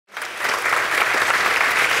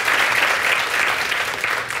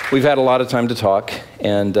we've had a lot of time to talk,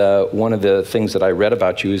 and one of the things that I read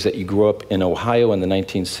about you is that you grew up in Ohio in the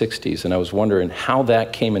 1960s, and I was wondering how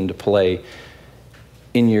that came into play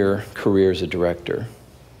in your career as a director.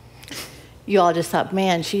 You all just thought,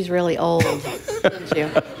 man, she's really old, didn't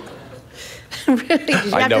you? Really? Did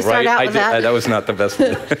you have to start out with that? That was not the best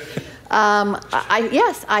one.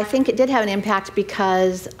 Yes, I think it did have an impact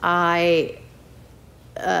because I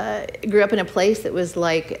grew up in a place that was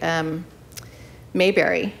like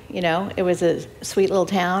Mayberry, you know. It was a sweet little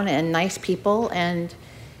town and nice people and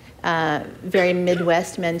very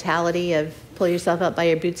Midwest mentality of pull yourself up by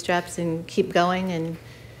your bootstraps and keep going and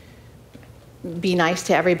be nice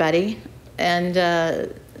to everybody. And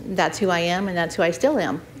that's who I am, and that's who I still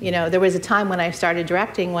am. You know, there was a time when I started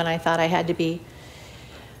directing when I thought I had to be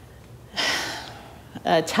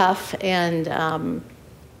tough and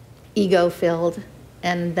ego-filled,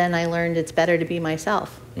 and then I learned it's better to be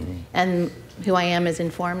myself. Mm-hmm. And who I am is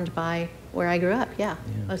informed by where I grew up, yeah,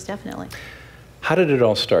 most definitely. How did it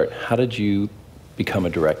all start? How did you become a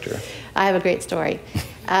director? I have a great story.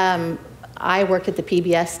 I worked at the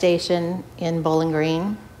PBS station in Bowling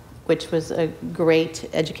Green, which was a great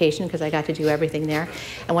education because I got to do everything there.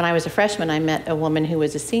 And when I was a freshman, I met a woman who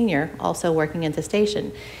was a senior, also working at the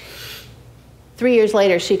station. 3 years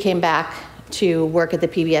later, she came back to work at the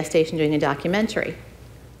PBS station doing a documentary.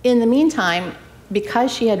 In the meantime,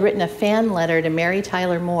 because she had written a fan letter to Mary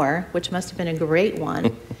Tyler Moore, which must have been a great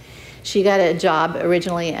one, she got a job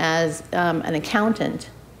originally as an accountant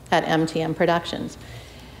at MTM Productions.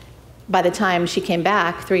 By the time she came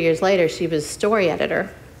back, 3 years later, she was story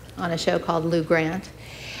editor on a show called Lou Grant.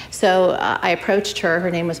 So I approached her,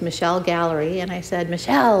 her name was Michelle Gallery, and I said,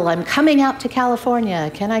 Michelle, I'm coming out to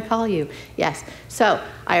California, can I call you? Yes. So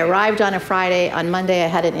I arrived on a Friday, on Monday I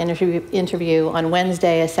had an interview, on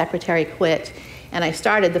Wednesday a secretary quit, and I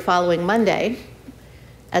started the following Monday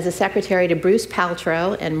as a secretary to Bruce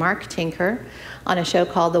Paltrow and Mark Tinker on a show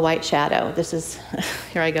called The White Shadow. This is,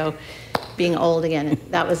 here I go, being old again.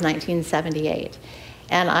 That was 1978.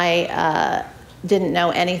 And I didn't know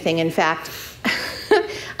anything. In fact,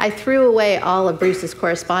 I threw away all of Bruce's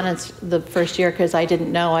correspondence the first year because I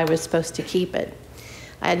didn't know I was supposed to keep it.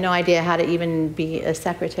 I had no idea how to even be a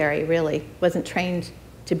secretary, really. Wasn't trained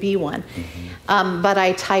to be one. Mm-hmm. But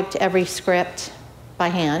I typed every script by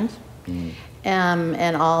hand. Mm-hmm. And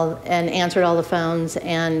answered all the phones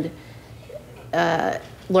and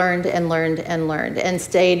learned and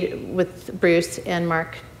stayed with Bruce and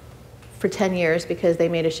Mark for 10 years because they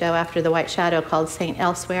made a show after The White Shadow called Saint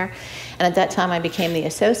Elsewhere. And at that time I became the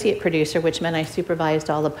associate producer, which meant I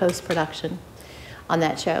supervised all the post-production on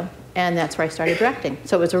that show. And that's where I started directing.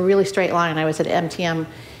 So it was a really straight line. I was at MTM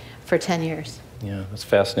for 10 years. Yeah, that's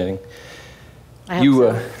fascinating. I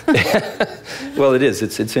hope so. Well, it is.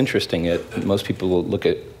 It's interesting. Most people will look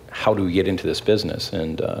at how do we get into this business,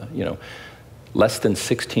 and you know, less than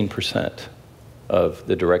 16% of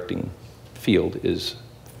the directing field is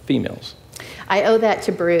females. I owe that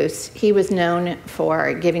to Bruce. He was known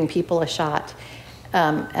for giving people a shot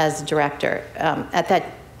as a director. At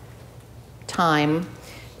that time,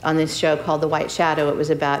 on this show called The White Shadow, it was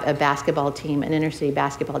about a basketball team, an inner-city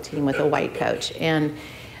basketball team with a white coach. And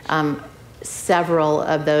several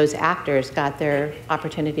of those actors got their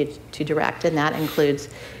opportunity to direct, and that includes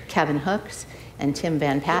Kevin Hooks and Tim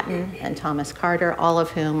Van Patten and Thomas Carter, all of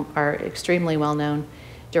whom are extremely well-known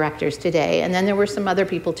directors today. And then there were some other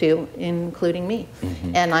people too, including me.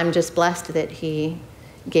 Mm-hmm. And I'm just blessed that he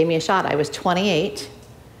gave me a shot. I was 28,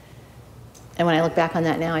 and when I look back on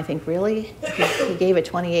that now, I think, really? He gave a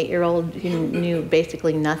 28-year-old who knew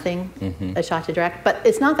basically nothing a shot to direct? But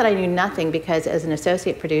it's not that I knew nothing, because as an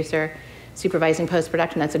associate producer, supervising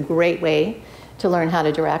post-production, that's a great way to learn how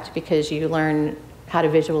to direct, because you learn how to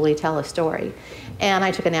visually tell a story. And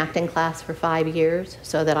I took an acting class for 5 years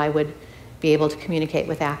so that I would be able to communicate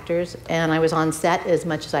with actors. And I was on set as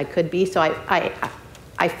much as I could be, so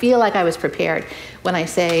I feel like I was prepared. When I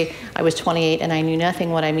say I was 28 and I knew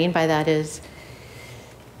nothing, what I mean by that is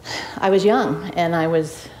I was young,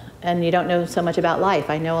 and you don't know so much about life.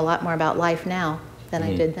 I know a lot more about life now than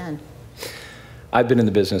I did then. I've been in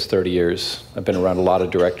the business 30 years. I've been around a lot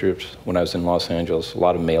of directors when I was in Los Angeles, a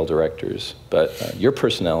lot of male directors. But your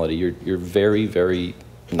personality, you're very, very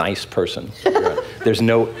nice person. There's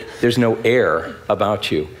no air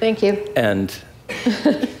about you. Thank you. And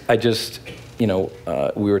I just, you know,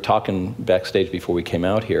 we were talking backstage before we came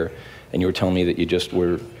out here, and you were telling me that you just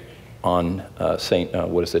were on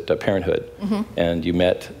Parenthood, and you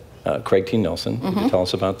met Craig T. Nelson. Could you tell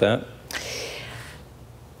us about that?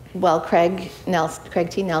 Well, Craig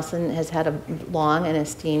T. Nelson has had a long and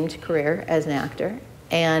esteemed career as an actor,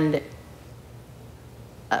 and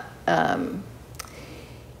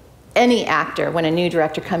any actor, when a new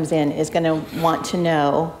director comes in, is going to want to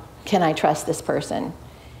know, can I trust this person?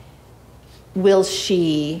 Will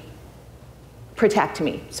she protect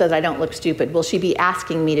me so that I don't look stupid? Will she be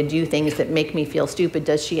asking me to do things that make me feel stupid?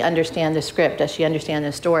 Does she understand the script? Does she understand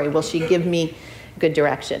the story? Will she give me good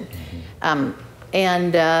direction?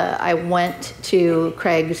 I went to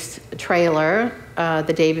Craig's trailer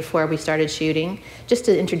the day before we started shooting, just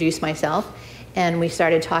to introduce myself. And we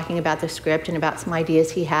started talking about the script and about some ideas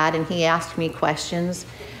he had, and he asked me questions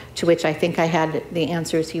to which I think I had the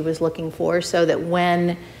answers he was looking for, so that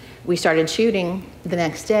when we started shooting the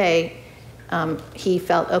next day, he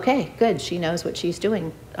felt, okay, good, she knows what she's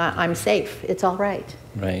doing. I'm safe, it's all right.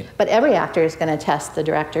 Right. But every actor is going to test the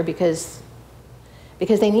director because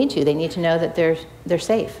they need to. They need to know that they're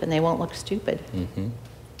safe and they won't look stupid.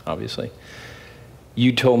 Obviously.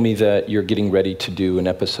 You told me that you're getting ready to do an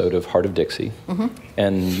episode of Heart of Dixie,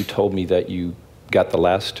 and you told me that you got the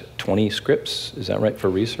last 20 scripts, is that right, for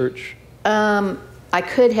research? I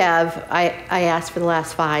could have. I asked for the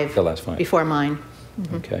last 5. The last 5. Before mine.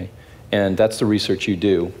 Okay. And that's the research you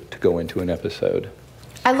do to go into an episode?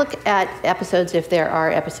 I look at episodes if there are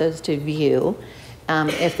episodes to view.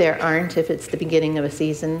 If there aren't, if it's the beginning of a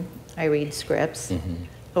season, I read scripts.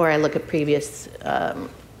 Or I look at previous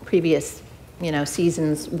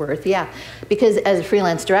seasons worth, because as a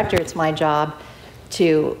freelance director, it's my job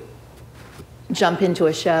to jump into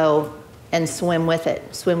a show and swim with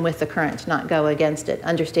it, swim with the current, not go against it,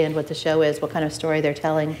 understand what the show is, what kind of story they're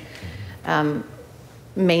telling,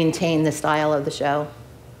 maintain the style of the show,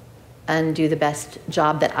 and do the best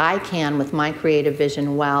job that I can with my creative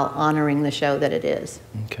vision while honoring the show that it is.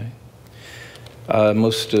 Okay.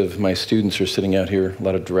 Most of my students are sitting out here, a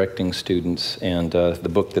lot of directing students, and the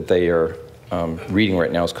book that they are reading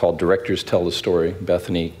right now is called Directors Tell the Story.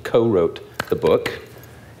 Bethany co-wrote the book,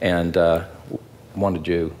 and wanted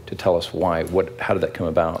you to tell us why. How did that come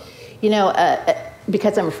about? You know,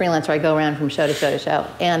 because I'm a freelancer, I go around from show to show to show,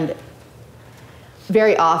 and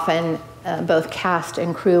very often both cast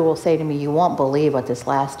and crew will say to me, "You won't believe what this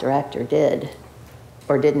last director did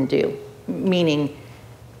or didn't do," meaning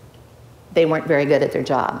they weren't very good at their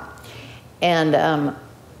job. And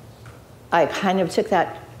I kind of took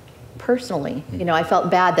that personally. You know, I felt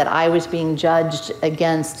bad that I was being judged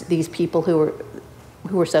against these people who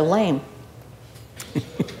were so lame.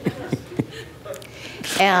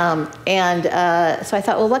 So I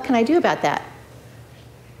thought, well, what can I do about that?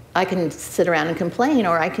 I can sit around and complain,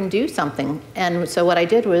 or I can do something. And so what I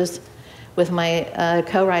did was, with my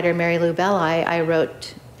co-writer, Mary Lou Bell, I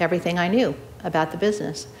wrote everything I knew about the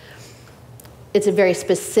business. It's a very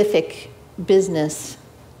specific business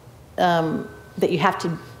that you have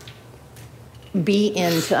to be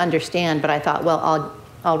in to understand, but I thought, well,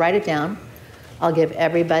 I'll write it down. I'll give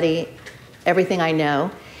everybody everything I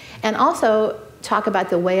know, and also talk about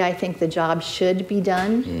the way I think the job should be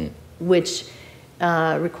done, which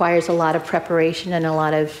requires a lot of preparation and a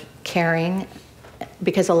lot of caring,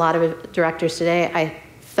 because a lot of directors today, I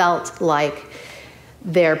felt like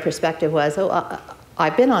their perspective was,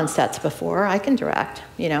 I've been on sets before, I can direct.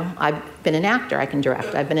 You know, I've been an actor, I can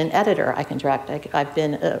direct. I've been an editor, I can direct. I've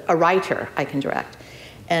been a writer, I can direct.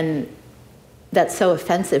 And that's so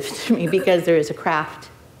offensive to me, because there is a craft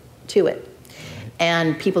to it.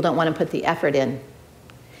 And people don't want to put the effort in.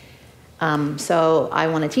 So I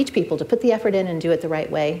want to teach people to put the effort in and do it the right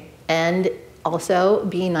way, and also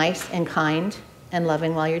be nice and kind and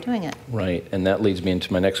loving while you're doing it. Right, and that leads me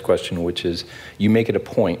into my next question, which is, you make it a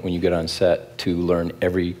point when you get on set to learn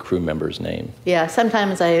every crew member's name. Yeah,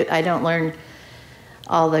 sometimes I don't learn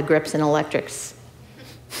all the grips and electrics,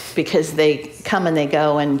 because they come and they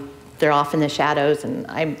go and they're off in the shadows, and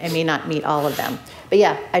I may not meet all of them. But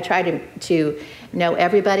yeah, I try to know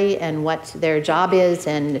everybody and what their job is,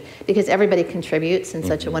 and because everybody contributes in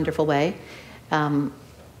such a wonderful way, that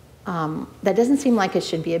doesn't seem like it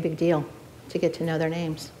should be a big deal to get to know their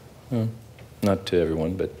names. Not to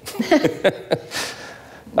everyone, but...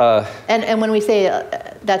 and when we say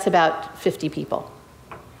that's about 50 people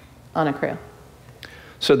on a crew.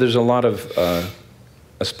 So there's a lot of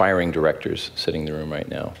aspiring directors sitting in the room right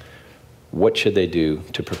now. What should they do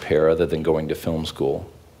to prepare, other than going to film school,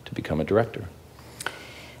 to become a director?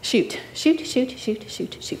 Shoot, shoot, shoot, shoot,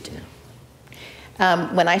 shoot, shoot.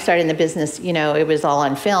 When I started in the business, you know, it was all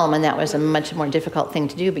on film, and that was a much more difficult thing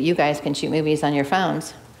to do, but you guys can shoot movies on your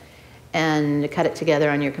phones and cut it together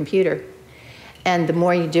on your computer. And the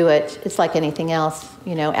more you do it, it's like anything else.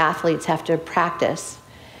 You know, athletes have to practice.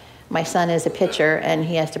 My son is a pitcher, and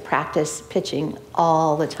he has to practice pitching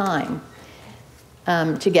all the time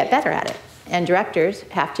to get better at it. And directors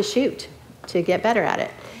have to shoot to get better at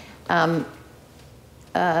it.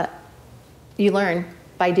 You learn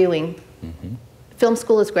by doing. Mm-hmm. Film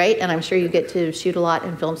school is great, and I'm sure you get to shoot a lot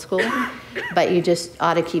in film school, but you just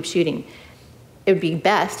ought to keep shooting. It would be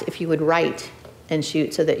best if you would write and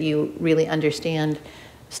shoot so that you really understand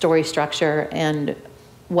story structure and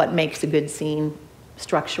what makes a good scene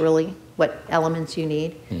structurally, what elements you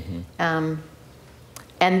need. Mm-hmm.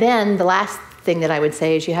 And then the last thing that I would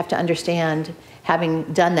say is you have to understand, having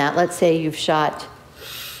done that, let's say you've shot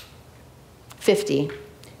 50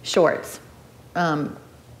 shorts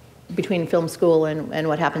between film school and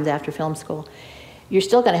what happens after film school. You're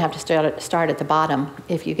still going to have to start at the bottom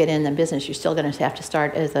if you get in the business. You're still going to have to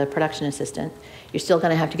start as a production assistant. You're still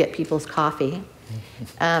going to have to get people's coffee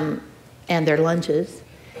and their lunches.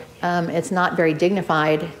 It's not very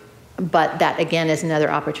dignified, but that, again, is another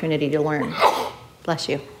opportunity to learn. Bless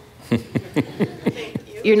you.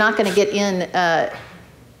 You're not going to get in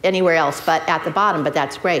anywhere else but at the bottom, but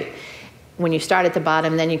that's great. When you start at the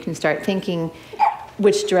bottom, then you can start thinking,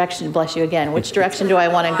 which direction, bless you again, which direction do I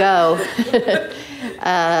want to go?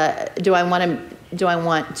 Do I want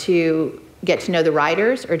to get to know the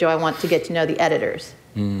writers, or do I want to get to know the editors?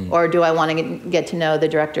 Or do I want to get to know the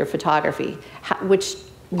director of photography? Which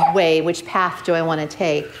path do I want to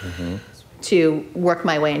take to work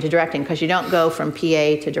my way into directing? Because you don't go from PA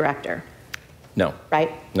to director. No. Right?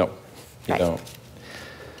 No, you don't.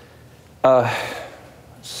 Let's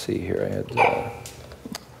see here. I had.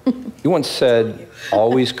 You once said,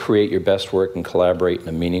 always create your best work and collaborate in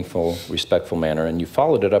a meaningful, respectful manner. And you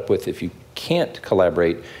followed it up with, if you can't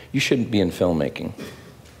collaborate, you shouldn't be in filmmaking.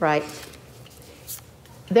 Right.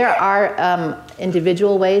 There are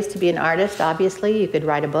individual ways to be an artist, obviously. You could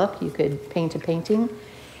write a book, you could paint a painting.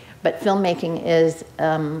 But filmmaking is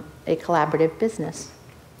a collaborative business.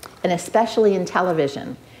 And especially in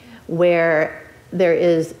television, where there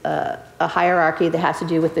is a hierarchy that has to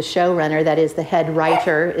do with the showrunner, that is the head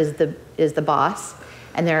writer is the boss,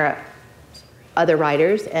 and there are other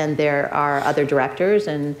writers, and there are other directors,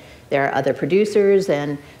 and there are other producers,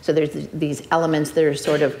 and so there's these elements that are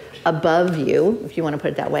sort of above you, if you want to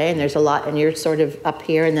put it that way, and there's a lot, and you're sort of up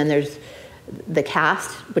here, and then there's the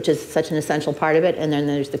cast, which is such an essential part of it, and then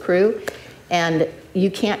there's the crew, and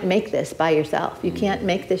you can't make this by yourself. You can't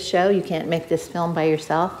make this show, you can't make this film by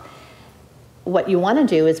yourself. What you want to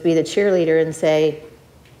do is be the cheerleader and say,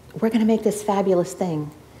 we're going to make this fabulous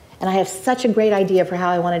thing. And I have such a great idea for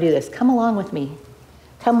how I want to do this. Come along with me.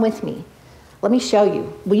 Come with me. Let me show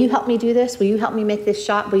you. Will you help me do this? Will you help me make this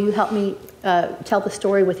shot? Will you help me tell the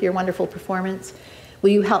story with your wonderful performance?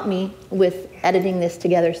 Will you help me with editing this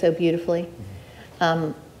together so beautifully?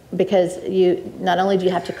 Because you not only do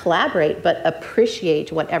you have to collaborate, but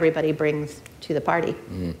appreciate what everybody brings to the party.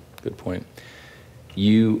 Good point.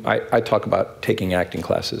 I talk about taking acting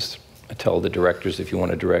classes. I tell the directors, if you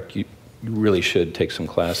want to direct, you really should take some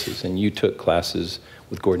classes. And you took classes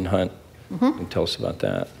with Gordon Hunt. And tell us about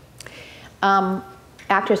that.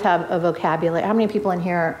 Actors have a vocabulary. How many people in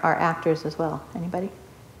here are actors as well? Anybody?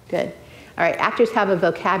 Good. All right, actors have a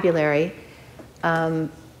vocabulary, and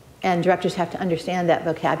directors have to understand that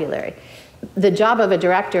vocabulary. The job of a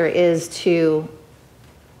director is to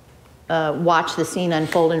watch the scene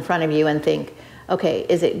unfold in front of you and think, okay,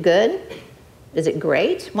 is it good? Is it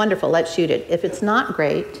great? Wonderful, let's shoot it. If it's not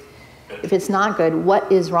great, if it's not good,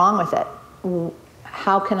 what is wrong with it?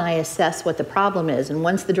 How can I assess what the problem is? And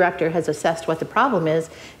once the director has assessed what the problem is,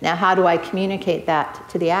 now how do I communicate that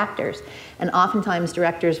to the actors? And oftentimes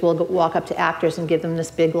directors will walk up to actors and give them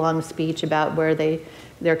this big long speech about where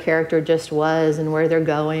their character just was and where they're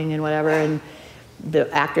going and whatever, and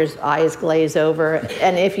the actor's eyes glaze over.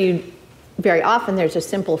 And very often there's a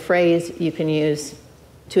simple phrase you can use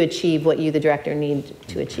to achieve what you, the director, need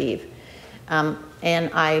to achieve.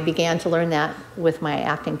 And I began to learn that with my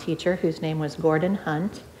acting teacher, whose name was Gordon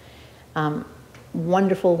Hunt.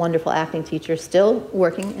 Wonderful, wonderful acting teacher, still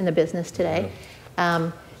working in the business today.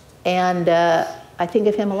 And I think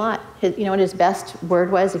of him a lot. You know what his best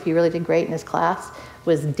word was, if you really did great in his class,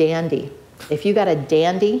 was dandy. If you got a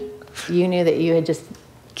dandy, you knew that you had just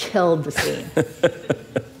killed the scene.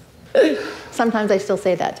 Sometimes I still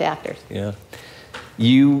say that to actors. Yeah.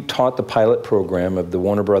 You taught the pilot program of the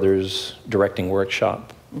Warner Brothers Directing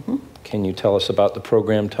Workshop. Can you tell us about the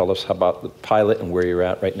program? Tell us about the pilot and where you're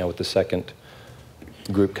at right now with the second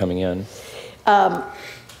group coming in. In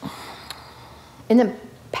the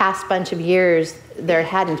past bunch of years, there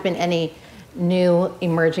hadn't been any new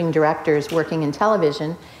emerging directors working in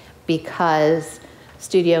television because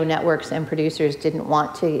studio networks and producers didn't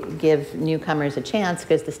want to give newcomers a chance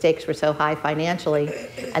because the stakes were so high financially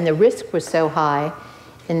and the risk was so high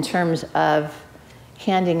in terms of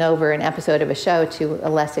handing over an episode of a show to a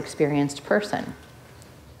less experienced person.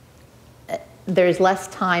 There's less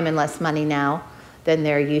time and less money now than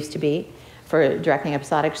there used to be for directing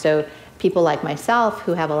episodic. So people like myself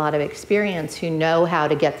who have a lot of experience, who know how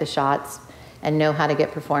to get the shots and know how to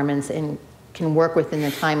get performance and can work within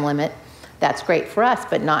the time limit, that's great for us,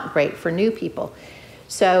 but not great for new people.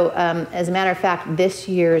 So as a matter of fact, this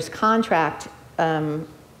year's contract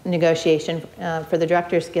negotiation for the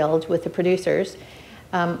Directors Guild with the producers,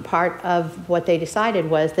 part of what they decided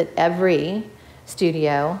was that every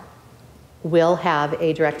studio will have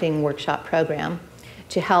a directing workshop program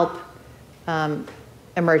to help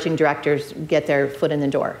emerging directors get their foot in the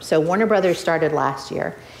door. So Warner Brothers started last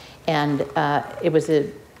year, and it was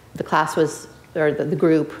the class was, or the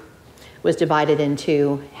group was divided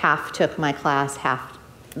into half took my class, half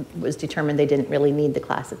was determined they didn't really need the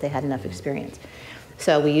class, that they had enough experience.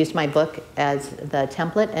 So we used my book as the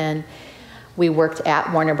template, and we worked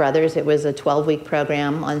at Warner Brothers. It was a 12-week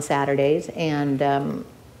program on Saturdays, and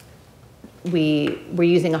we were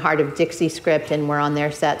using a Heart of Dixie script, and we're on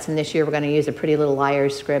their sets, and this year we're going to use a Pretty Little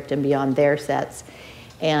Liars script and be on their sets.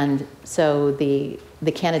 And so the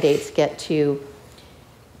candidates get to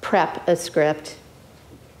prep a script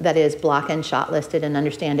that is block and shot listed and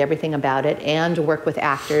understand everything about it, and work with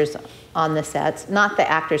actors on the sets, not the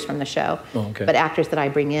actors from the show, but actors that I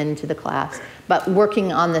bring into the class, but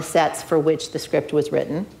working on the sets for which the script was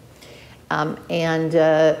written.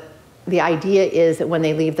 The idea is that when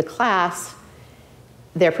they leave the class,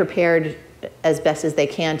 they're prepared as best as they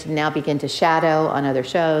can to now begin to shadow on other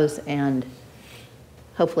shows and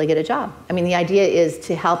hopefully get a job. I mean, the idea is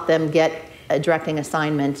to help them get a directing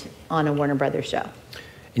assignment on a Warner Brothers show.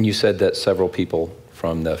 And you said that several people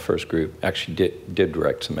from the first group actually did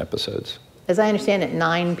direct some episodes. As I understand it,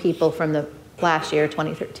 9 people from the last year,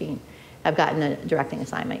 2013, have gotten a directing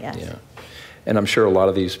assignment, yes. Yeah. And I'm sure a lot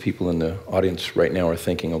of these people in the audience right now are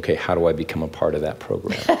thinking, okay, how do I become a part of that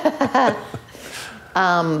program?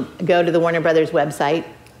 Go to the Warner Brothers website,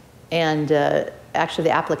 and actually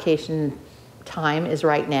the application time is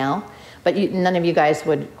right now, but none of you guys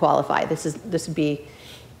would qualify. This would be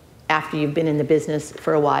after you've been in the business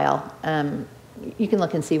for a while. You can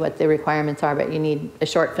look and see what the requirements are, but you need a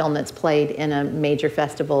short film that's played in a major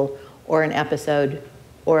festival or an episode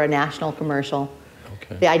or a national commercial.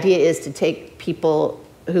 Okay. The idea is to take people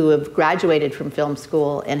who have graduated from film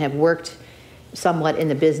school and have worked somewhat in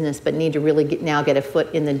the business but need to really now get a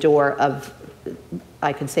foot in the door of,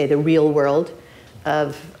 I could say, the real world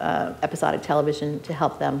of episodic television to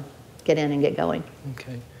help them get in and get going.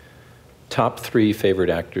 Okay. Top 3 favorite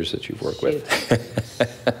actors that you've worked with?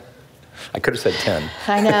 I could have said 10.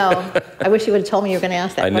 I know. I wish you would have told me you were going to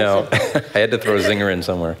ask that question. I know. I had to throw a zinger in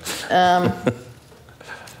somewhere.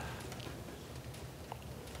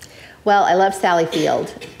 Well, I love Sally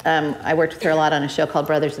Field. I worked with her a lot on a show called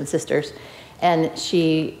Brothers and Sisters, and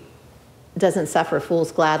she doesn't suffer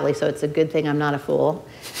fools gladly, so it's a good thing I'm not a fool.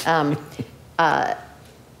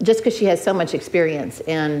 Just because she has so much experience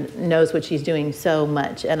and knows what she's doing so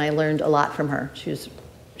much, and I learned a lot from her. She's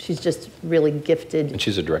just really gifted. And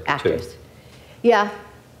she's a director actress. Too. Yeah,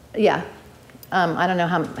 yeah. I don't know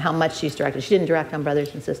how much she's directed. She didn't direct on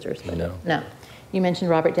Brothers and Sisters. But no. You mentioned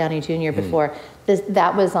Robert Downey Jr. before.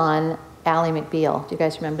 That was on Ally McBeal. Do you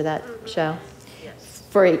guys remember that show? Yes.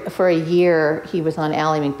 For a year, he was on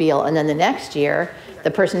Ally McBeal, and then the next year, the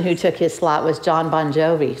person who took his slot was John Bon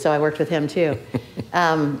Jovi, so I worked with him too,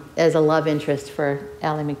 as a love interest for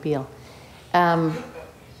Ally McBeal.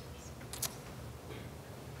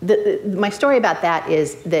 My story about that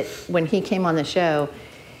is that when he came on the show,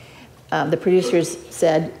 the producers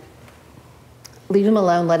said, leave him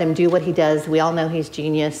alone, let him do what he does. We all know he's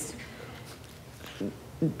genius,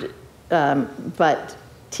 but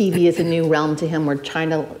TV is a new realm to him. We're trying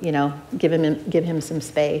to, give him some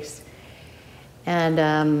space.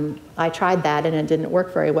 And I tried that, and it didn't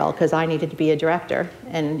work very well because I needed to be a director,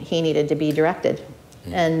 and he needed to be directed.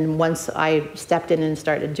 And once I stepped in and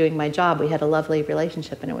started doing my job, we had a lovely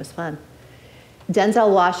relationship, and it was fun.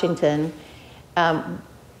 Denzel Washington,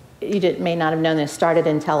 you may not have known this, started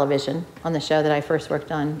in television on the show that I first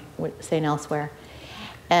worked on with St. Elsewhere.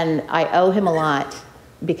 And I owe him a lot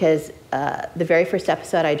because the very first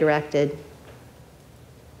episode I directed,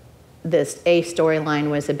 A storyline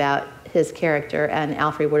was about his character and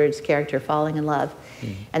Alfre Woodard's character falling in love.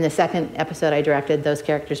 And the second episode I directed, those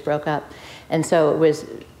characters broke up. And so it was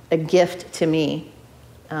a gift to me.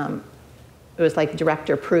 It was like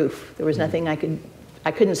director proof. There was nothing I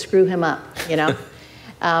couldn't screw him up,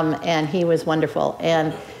 and he was wonderful.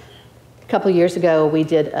 And a couple years ago, we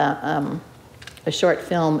did a short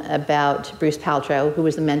film about Bruce Paltrow, who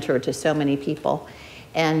was a mentor to so many people.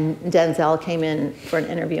 And Denzel came in for an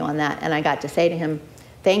interview on that, and I got to say to him,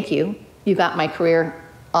 thank you. You got my career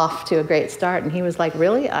off to a great start. And he was like,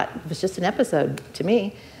 really? It was just an episode to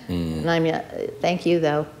me. And I mean, thank you,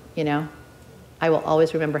 though. You know, I will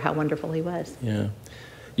always remember how wonderful he was. Yeah.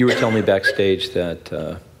 You were telling me backstage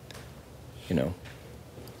that, you know,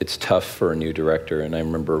 it's tough for a new director. And I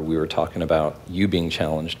remember we were talking about you being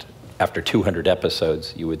challenged. After 200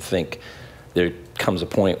 episodes, you would think there comes a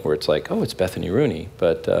point where it's like, oh, it's Bethany Rooney.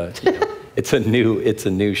 But you know, it's a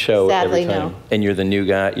new show. Sadly, every time. no. And you're the new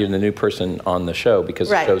guy, you're the new person on the show, because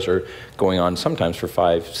the shows are going on sometimes for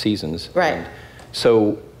 5 seasons. Right. And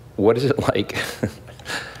so what is it like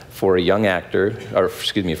for a young actor, or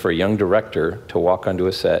excuse me, for a young director to walk onto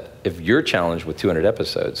a set if you're challenged with 200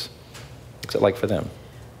 episodes? What's it like for them?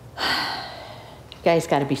 You guys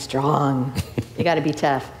got to be strong. You got to be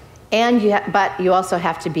tough. And but you also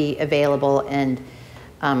have to be available, and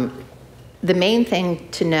the main thing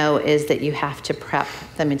to know is that you have to prep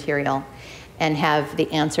the material and have the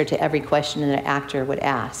answer to every question that an actor would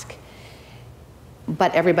ask.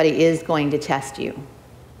 But everybody is going to test you.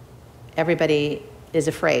 Everybody is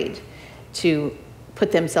afraid to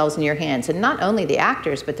put themselves in your hands, and not only the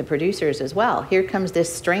actors, but the producers as well. Here comes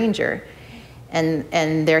this stranger,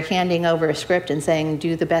 and they're handing over a script and saying,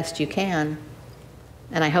 do the best you can,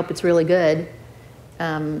 and I hope it's really good.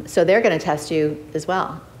 So they're going to test you as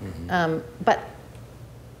well. But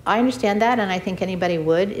I understand that, and I think anybody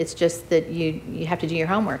would. It's just that you have to do your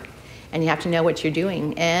homework, and you have to know what you're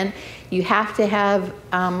doing, and you have to have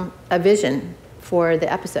a vision for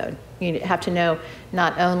the episode. You have to know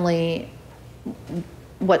not only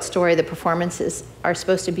what story the performances are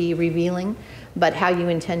supposed to be revealing, but how you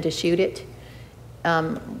intend to shoot it.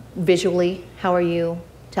 Visually, how are you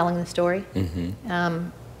telling the story?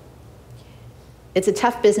 It's a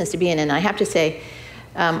tough business to be in, and I have to say,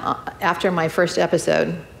 after my first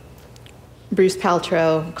episode, Bruce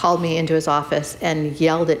Paltrow called me into his office and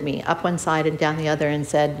yelled at me up one side and down the other and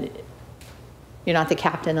said, you're not the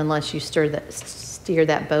captain unless you steer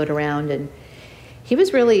that boat around. And he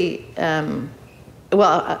was really, I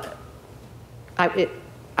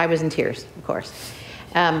was in tears, of course.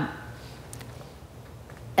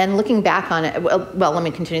 And looking back on it, well, let me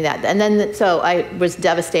continue that. And then, so I was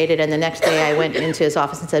devastated, and the next day I went into his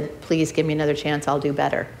office and said, please give me another chance, I'll do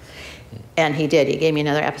better. And he did. He gave me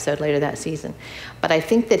another episode later that season. But I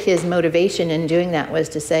think that his motivation in doing that was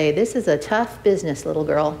to say, this is a tough business, little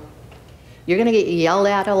girl. You're going to get yelled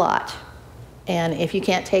at a lot. And if you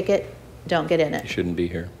can't take it, don't get in it. You shouldn't be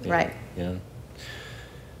here. Yeah. Right. Yeah.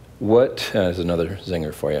 What is another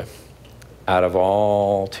zinger for you? Out of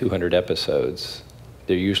all 200 episodes,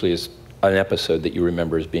 there usually is an episode that you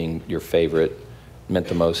remember as being your favorite, meant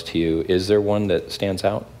the most to you. Is there one that stands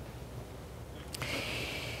out?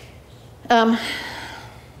 I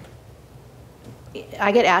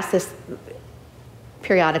get asked this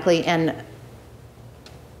periodically, and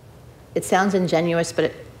it sounds ingenuous,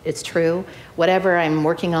 but it's true. Whatever I'm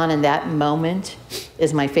working on in that moment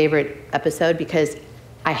is my favorite episode, because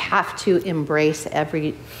I have to embrace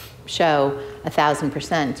every show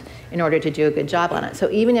 1,000% in order to do a good job on it. So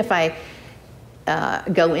even if I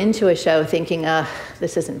go into a show thinking,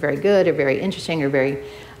 this isn't very good or very interesting or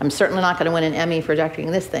I'm certainly not going to win an Emmy for directing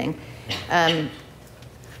this thing.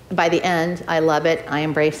 By the end, I love it, I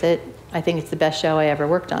embrace it. I think it's the best show I ever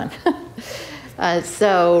worked on.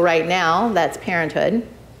 So right now, that's Parenthood.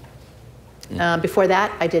 Before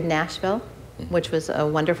that, I did Nashville, which was a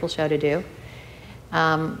wonderful show to do.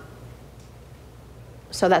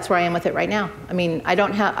 So that's where I am with it right now. I mean, I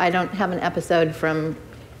don't have an episode from,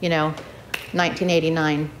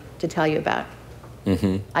 1989 to tell you about.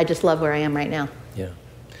 I just love where I am right now. Yeah.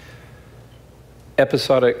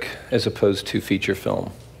 Episodic as opposed to feature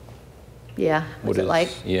film. Yeah. What's it like?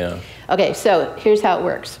 Yeah. Okay, so here's how it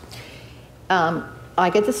works. I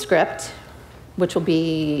get the script, which will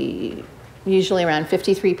be usually around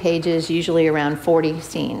 53 pages, usually around 40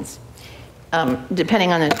 scenes,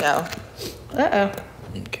 depending on the show.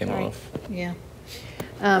 It came off. Yeah.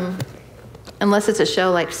 Unless it's a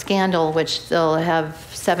show like Scandal, which they'll have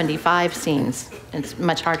 75 scenes. It's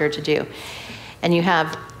much harder to do. And you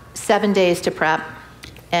have 7 days to prep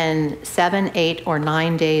and 7, 8, or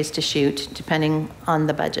 9 days to shoot, depending on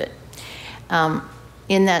the budget.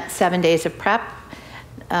 In that 7 days of prep,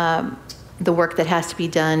 the work that has to be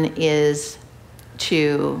done is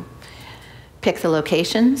to pick the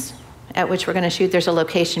locations at which we're going to shoot. There's a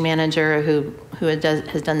location manager who has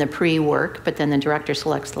done the pre-work, but then the director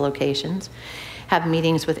selects the locations. Have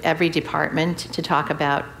meetings with every department to talk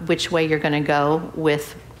about which way you're going to go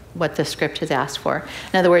with what the script has asked for.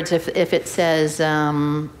 In other words, if it says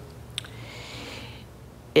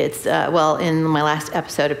It's, well, in my last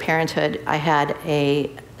episode of Parenthood, I had a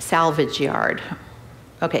salvage yard.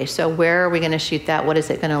 Okay, so where are we going to shoot that? What is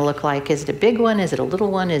it going to look like? Is it a big one? Is it a little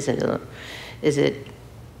one? Is it,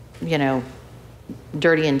 you know,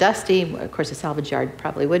 dirty and dusty? Of course, a salvage yard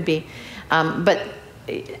probably would be. But,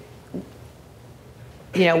 you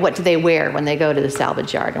know, what do they wear when they go to the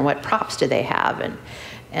salvage yard? And what props do they have?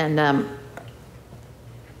 And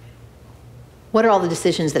what are all the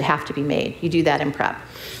decisions that have to be made? You do that in prep.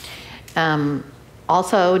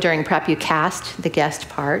 Also, during prep, you cast the guest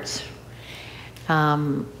parts.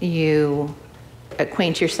 You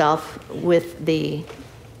acquaint yourself with the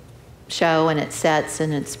show and its sets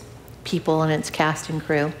and its people and its cast and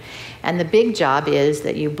crew. And the big job is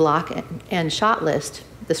that you block and shot list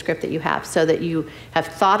the script that you have so that you have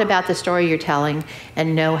thought about the story you're telling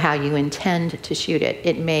and know how you intend to shoot it.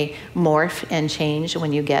 It may morph and change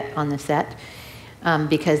when you get on the set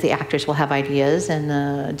because the actors will have ideas and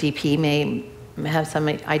the DP may have some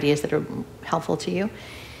ideas that are helpful to you.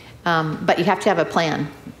 But you have to have a plan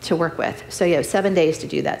to work with. So you have 7 days to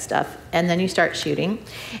do that stuff. And then you start shooting.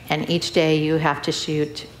 And each day you have to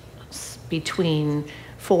shoot between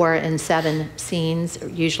 4 and 7 scenes,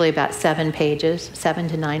 usually about 7 pages, 7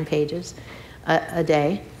 to 9 pages a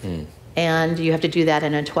day. And you have to do that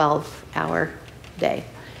in a 12-hour day.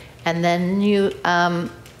 And then you,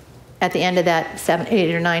 at the end of that 7,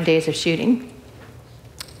 8, or 9 days of shooting,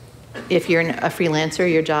 if you're a freelancer,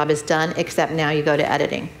 your job is done, except now you go to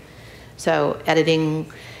editing. So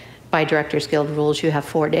editing, by Directors Guild rules, you have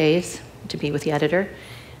 4 days to be with the editor.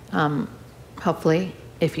 Hopefully,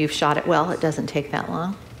 if you've shot it well, it doesn't take that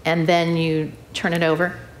long. And then you turn it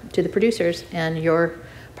over to the producers, and your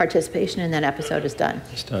participation in that episode is done.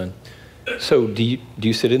 It's done. So do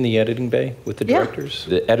you sit in the editing bay with the directors?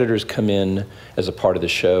 Yeah. The editors come in as a part of the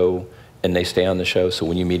show, and they stay on the show. So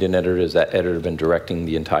when you meet an editor, has that editor been directing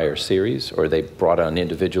the entire series, or are they brought on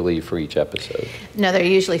individually for each episode? No, there are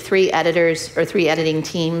usually 3 editors or 3 editing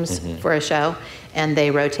teams for a show, and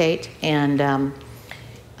they rotate. And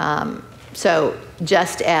so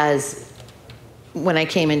just as when I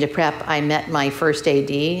came into prep, I met my first AD,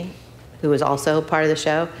 who was also part of the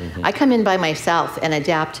show. I come in by myself and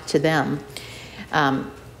adapt to them.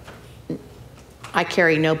 I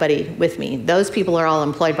carry nobody with me. Those people are all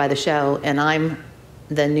employed by the show, and I'm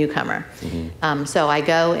the newcomer. So I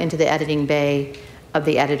go into the editing bay of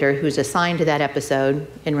the editor who's assigned to that episode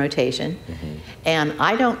in rotation, and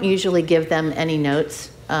I don't usually give them any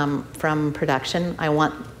notes from production. I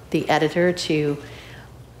want the editor to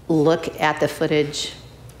look at the footage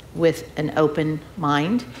with an open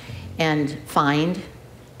mind and find,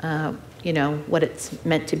 you know, what it's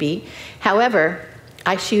meant to be. However,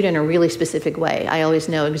 I shoot in a really specific way. I always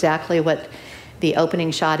know exactly what the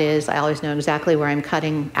opening shot is. I always know exactly where I'm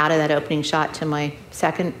cutting out of that opening shot to my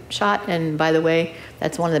second shot. And by the way,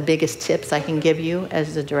 that's one of the biggest tips I can give you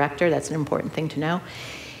as a director. That's an important thing to know.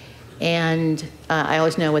 And I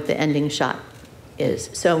always know what the ending shot is.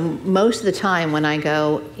 So most of the time when I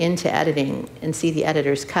go into editing and see the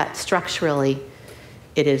editor's cut, structurally,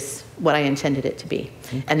 it is what I intended it to be.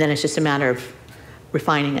 And then it's just a matter of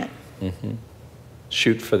refining it.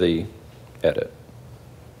 Shoot for the edit.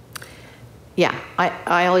 Yeah,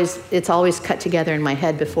 I always, it's always cut together in my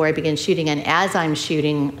head before I begin shooting, and as I'm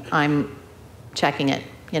shooting, I'm checking it,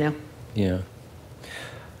 you know? Yeah.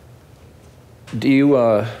 Do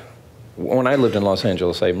you, when I lived in Los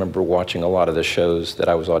Angeles, I remember watching a lot of the shows that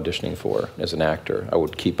I was auditioning for as an actor. I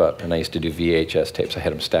would keep up, and I used to do VHS tapes. I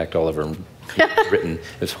had them stacked all over and written.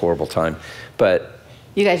 It was a horrible time. But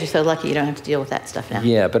you guys are so lucky you don't have to deal with that stuff now.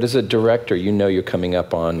 Yeah, but as a director, you know you're coming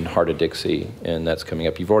up on Heart of Dixie, and that's coming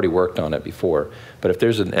up. You've already worked on it before. But if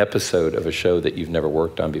there's an episode of a show that you've never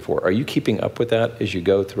worked on before, are you keeping up with that as you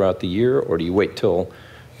go throughout the year, or do you wait till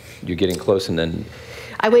you're getting close and then?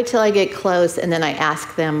 I wait till I get close, and then I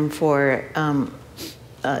ask them for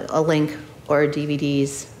a link or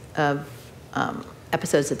DVDs of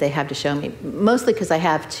episodes that they have to show me, mostly because I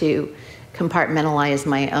have to compartmentalize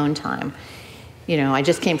my own time. You know, I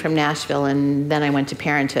just came from Nashville, and then I went to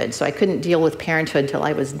Parenthood, so I couldn't deal with Parenthood till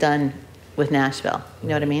I was done with Nashville. You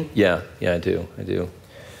know what I mean? Yeah, I do.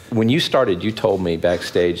 When you started, you told me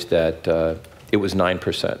backstage that it was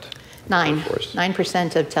 9%.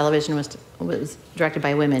 9% of television was directed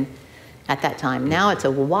by women at that time. Now it's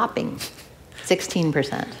a whopping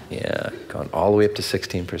 16%. Yeah, gone all the way up to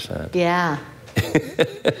 16%. Yeah.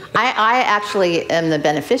 I actually am the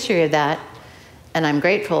beneficiary of that. And I'm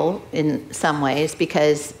grateful in some ways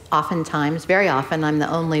because oftentimes, very often, I'm the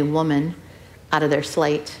only woman out of their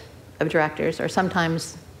slate of directors, or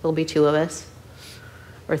sometimes there'll be 2 of us,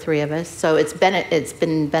 or 3 of us. So it's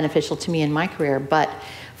been beneficial to me in my career, but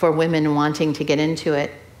for women wanting to get into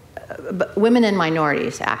it, but women and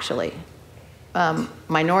minorities, actually.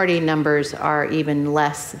 Minority numbers are even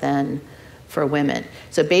less than for women.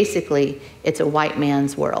 So basically, it's a white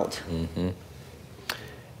man's world. Mm-hmm.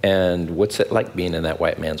 And what's it like being in that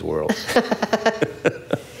white man's world?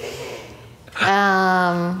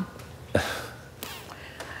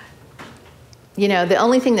 You know, the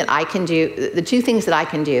only thing that I can do, the 2 things that I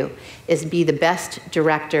can do is be the best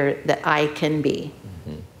director that I can be.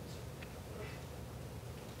 Mm-hmm.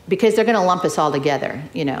 Because they're going to lump us all together,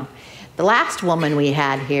 you know. The last woman we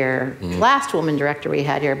had here, last woman director we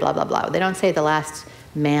had here, blah, blah, blah. They don't say the last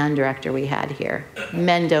man director we had here.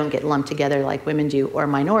 Men don't get lumped together like women do or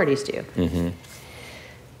minorities do. Mm-hmm.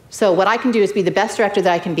 So what I can do is be the best director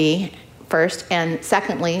that I can be, first, and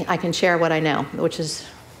secondly, I can share what I know, which is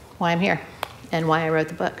why I'm here and why I wrote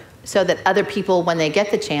the book, so that other people, when they get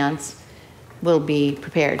the chance, will be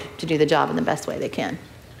prepared to do the job in the best way they can.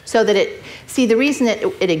 So that the reason that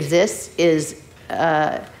it exists is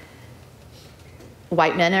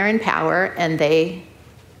white men are in power and they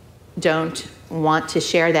don't want to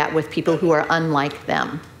share that with people who are unlike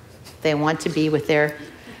them. They want to be with their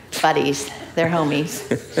buddies, their homies.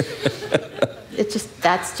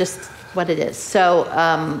 That's just what it is. So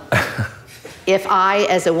if I,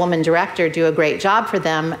 as a woman director, do a great job for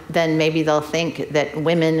them, then maybe they'll think that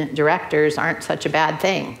women directors aren't such a bad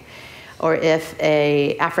thing. Or if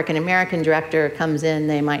a African-American director comes in,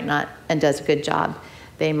 they might not, and does a good job,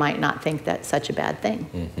 they might not think that's such a bad thing.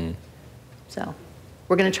 Mm-hmm. So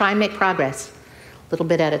we're going to try and make progress a little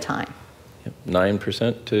bit at a time.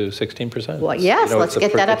 9% to 16%? Well, yes, you know, let's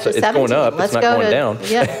get that up to 17. It's going up, it's not going down.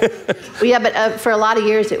 Yeah, well, yeah, but for a lot of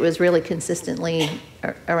years, it was really consistently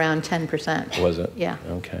around 10%. Was it? Yeah.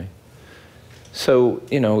 Okay. So,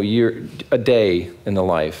 you know, a day in the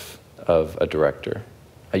life of a director.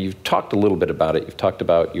 You've talked a little bit about it. You've talked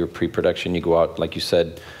about your pre-production. You go out, like you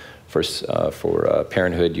said, for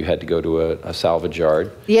Parenthood, you had to go to a salvage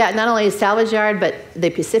yard. Yeah, not only a salvage yard, but the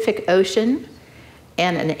Pacific Ocean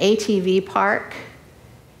and an ATV park.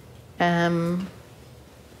 That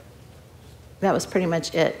was pretty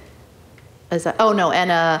much it. And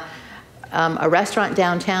a restaurant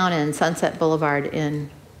downtown and Sunset Boulevard in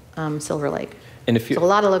Silver Lake. And if you, so a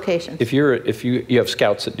lot of locations. If you have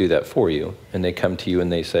scouts that do that for you, and they come to you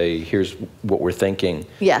and they say, "Here's what we're thinking."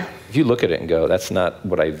 Yeah. If you look at it and go, "That's not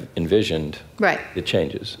what I've envisioned," right? It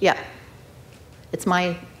changes. Yeah. It's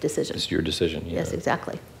my decision. It's your decision. Yeah. Yes,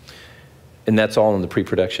 exactly. And that's all in the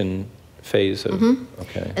pre-production phase of. Mm-hmm.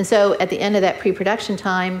 Okay. And so at the end of that pre-production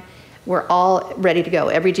time, we're all ready to go.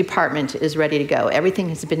 Every department is ready to go. Everything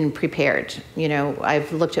has been prepared. You know,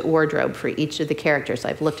 I've looked at wardrobe for each of the characters.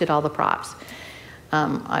 I've looked at all the props.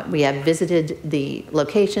 We have visited the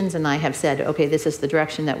locations, and I have said, okay, this is the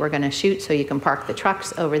direction that we're going to shoot, so you can park the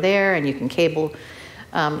trucks over there, and you can cable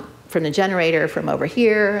from the generator from over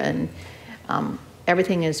here, and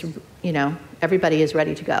everything is, you know, everybody is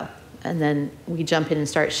ready to go. And then we jump in and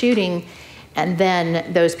start shooting, and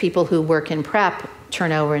then those people who work in prep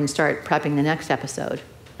turn over and start prepping the next episode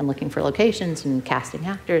and looking for locations and casting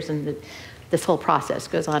actors, and this whole process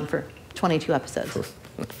goes on for 22 episodes.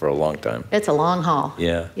 For a long time. It's a long haul.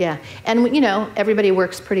 Yeah. Yeah. And, you know, everybody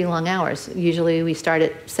works pretty long hours. Usually we start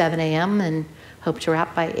at 7 a.m. and hope to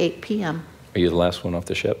wrap by 8 p.m. Are you the last one off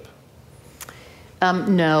the ship?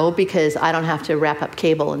 No, because I don't have to wrap up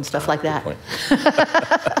cable and stuff like that. Good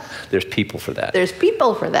point. There's people for that. There's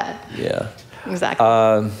people for that. Yeah. Exactly.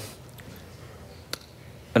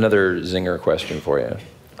 Another zinger question for you.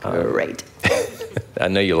 Great. I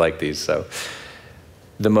know you like these, so.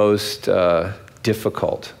 The most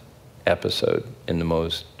difficult episode and the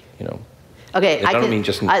most, you know. Okay, I don't mean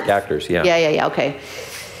just actors, yeah. Yeah, okay.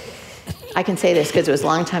 I can say this because it was a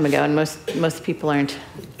long time ago and most people aren't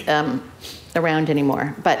around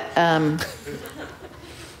anymore. But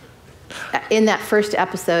in that first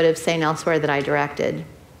episode of St. Elsewhere that I directed,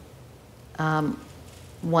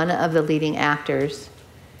 one of the leading actors,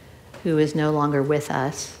 who is no longer with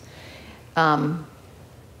us,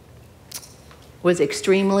 was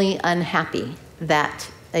extremely unhappy that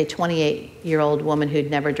a 28-year-old woman who'd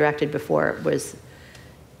never directed before was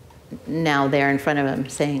now there in front of him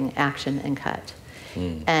saying action and cut.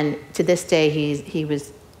 And to this day,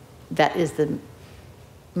 that is the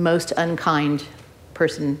most unkind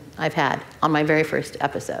person I've had on my very first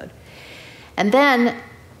episode. And then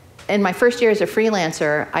in my first year as a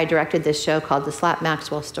freelancer, I directed this show called The Slap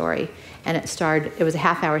Maxwell Story, and it was a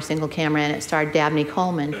half-hour single camera, and it starred Dabney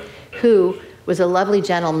Coleman, who was a lovely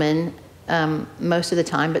gentleman most of the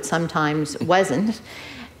time, but sometimes wasn't.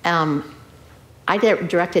 I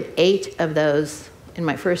directed 8 of those in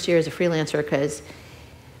my first year as a freelancer because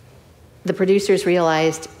the producers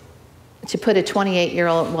realized to put a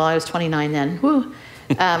 28-year-old, well, I was 29 then,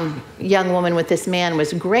 young woman with this man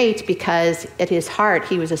was great because at his heart,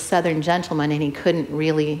 he was a Southern gentleman and he couldn't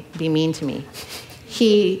really be mean to me.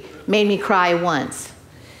 He made me cry once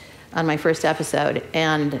on my first episode,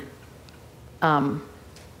 and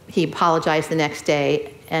he apologized the next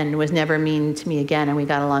day and was never mean to me again, and we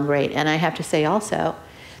got along great. And I have to say also,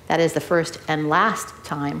 that is the first and last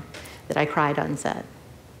time that I cried on set,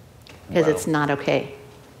 because it's not okay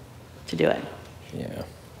to do it. Yeah.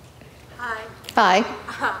 Hi.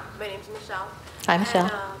 Hi. My name's Michelle. Hi, Michelle.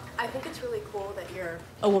 And, I think it's really cool that you're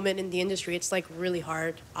a woman in the industry. It's like really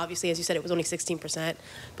hard. Obviously, as you said, it was only 16%.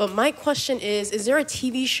 But my question is there a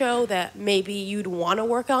TV show that maybe you'd want to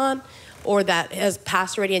work on or that has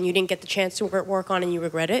passed already and you didn't get the chance to work on and you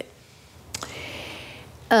regret it?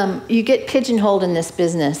 You get pigeonholed in this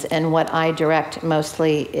business, and what I direct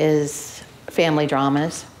mostly is family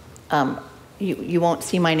dramas. You won't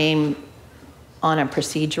see my name on a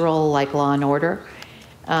procedural like Law and Order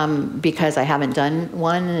because I haven't done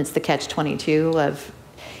one, and it's the catch-22 of,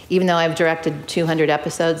 even though I've directed 200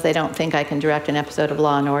 episodes, they don't think I can direct an episode of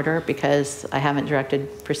Law and Order because I haven't directed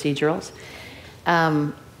procedurals.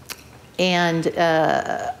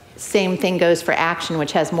 Same thing goes for action,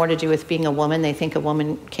 which has more to do with being a woman. They think a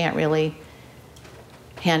woman can't really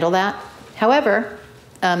handle that. However,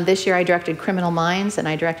 this year I directed Criminal Minds and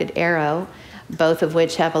I directed Arrow, both of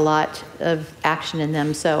which have a lot of action in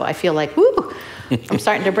them. So I feel like, woo, I'm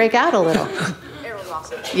starting to break out a little. Arrow's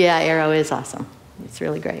awesome. Yeah, Arrow is awesome. It's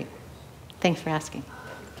really great. Thanks for asking.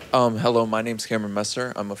 Hello, my name's Cameron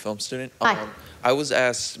Messer. I'm a film student. Hi. I was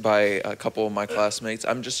asked by a couple of my classmates,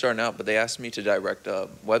 I'm just starting out, but they asked me to direct a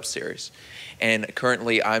web series. And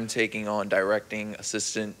currently I'm taking on directing,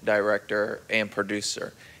 assistant director, and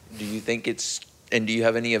producer. Do you think and do you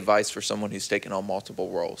have any advice for someone who's taken on multiple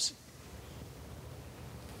roles?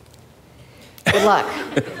 Good luck.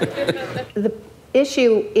 The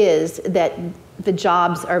issue is that the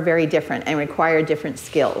jobs are very different and require different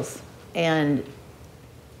skills. And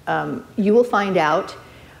you will find out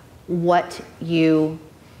what you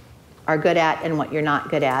are good at and what you're not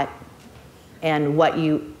good at, and what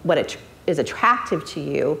is attractive to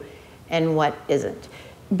you and what isn't.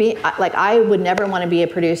 Like, I would never want to be a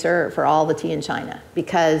producer for all the tea in China,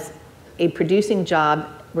 because a producing job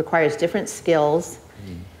requires different skills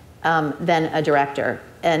than a director.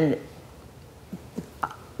 And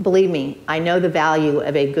believe me, I know the value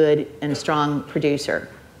of a good and strong producer,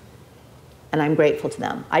 and I'm grateful to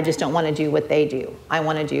them. I just don't want to do what they do. I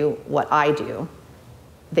want to do what I do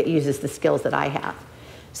that uses the skills that I have.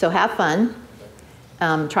 So have fun,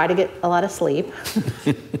 try to get a lot of sleep,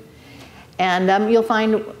 and you'll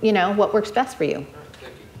find, what works best for you.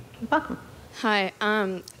 You're welcome. Hi,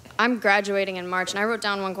 I'm graduating in March, and I wrote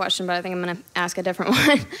down one question, but I think I'm going to ask a different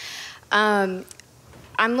one.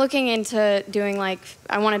 I'm looking into doing,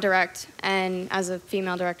 I want to direct, and as a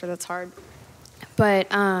female director, that's hard.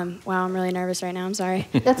 But, wow, I'm really nervous right now, I'm sorry.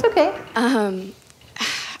 That's okay.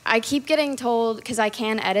 I keep getting told, because I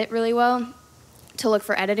can edit really well, to look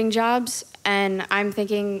for editing jobs, and I'm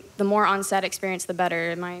thinking the more on-set experience, the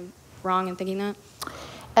better. Am I wrong in thinking that?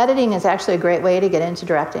 Editing is actually a great way to get into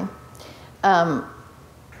directing.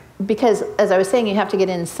 Because, as I was saying, you have to get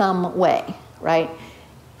in some way, right?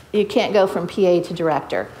 You can't go from PA to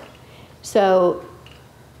director. So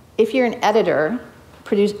if you're an editor,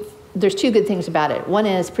 there's two good things about it. One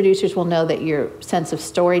is producers will know that your sense of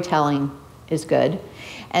storytelling is good.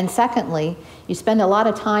 And secondly, you spend a lot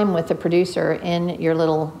of time with the producer in your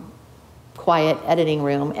little quiet editing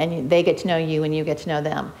room, and they get to know you and you get to know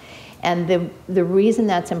them. And the reason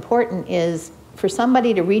that's important is for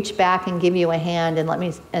somebody to reach back and give you a hand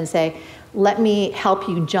and say, let me help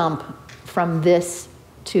you jump from this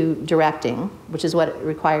to directing, which is what it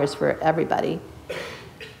requires for everybody.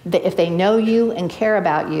 If they know you and care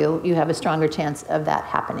about you, you have a stronger chance of that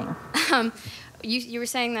happening. You were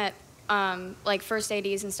saying that first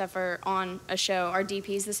ADs and stuff are on a show. Are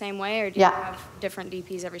DPs the same way, or do you have different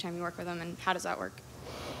DPs every time you work with them, and how does that work?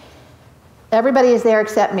 Everybody is there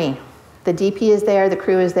except me. The DP is there, the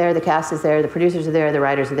crew is there, the cast is there, the producers are there, the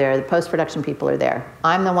writers are there, the post-production people are there.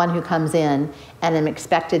 I'm the one who comes in and am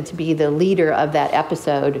expected to be the leader of that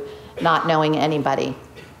episode, not knowing anybody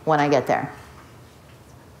when I get there.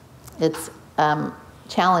 It's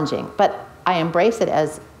challenging, but I embrace it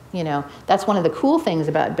as, that's one of the cool things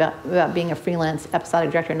about being a freelance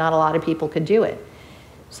episodic director. Not a lot of people could do it.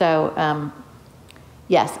 So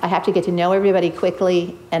yes, I have to get to know everybody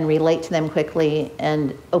quickly and relate to them quickly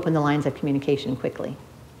and open the lines of communication quickly.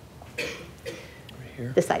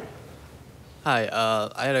 here. the site. Hi,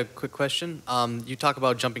 I had a quick question. You talk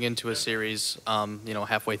about jumping into a series,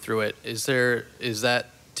 halfway through it. Is that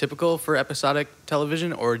typical for episodic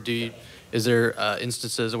television, or is there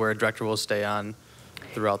instances where a director will stay on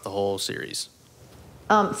throughout the whole series?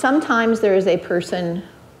 Sometimes there is a person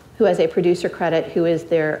who has a producer credit who is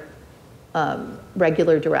their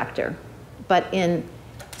regular director. But in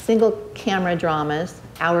single camera dramas,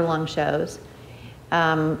 hour-long shows,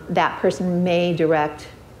 that person may direct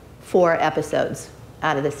 4 episodes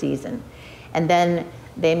out of the season. And then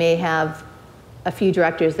they may have a few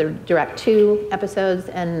directors that direct 2 episodes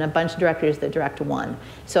and a bunch of directors that direct 1.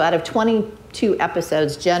 So out of 22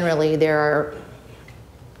 episodes, generally there are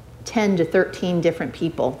 10 to 13 different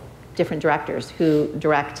people, different directors who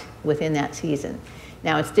direct within that season.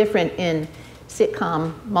 Now it's different in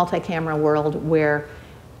sitcom, multi-camera world where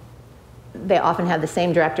they often have the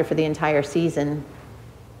same director for the entire season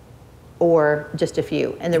or just a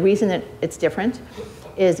few. And the reason that it's different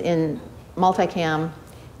is in multicam,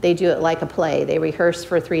 they do it like a play. They rehearse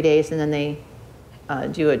for 3 days and then they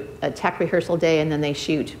do a tech rehearsal day and then they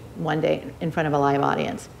shoot one day in front of a live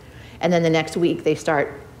audience. And then the next week they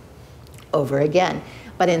start over again.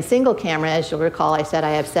 But in single camera, as you'll recall, I said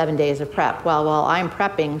I have 7 days of prep. Well, while I'm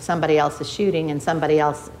prepping, somebody else is shooting and somebody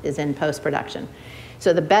else is in post-production.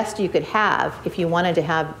 So the best you could have, if you wanted to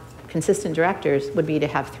have consistent directors, would be to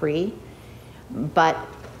have 3. But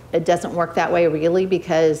it doesn't work that way really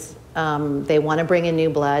because they want to bring in new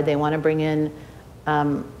blood, they want to bring in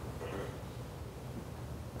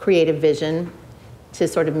creative vision to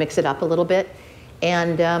sort of mix it up a little bit.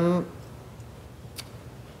 And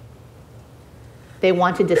they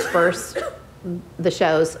want to disperse the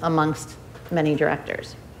shows amongst many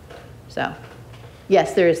directors. So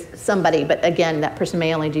yes, there's somebody, but again, that person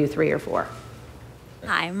may only do 3 or 4.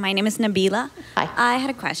 Hi, my name is Nabila. Hi. I had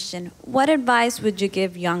a question. What advice would you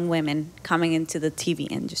give young women coming into the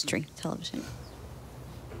TV industry, television?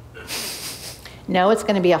 No, it's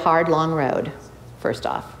going to be a hard, long road, first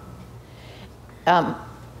off.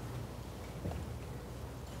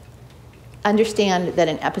 Understand that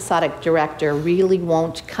an episodic director really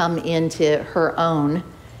won't come into her own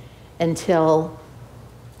until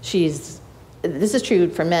this is true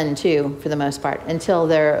for men too, for the most part, until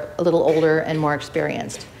they're a little older and more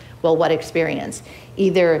experienced. Well, what experience?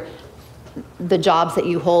 Either the jobs that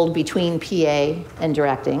you hold between PA and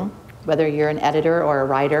directing, whether you're an editor or a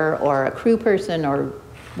writer or a crew person or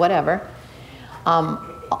whatever,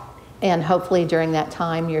 and hopefully during that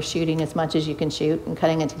time you're shooting as much as you can shoot and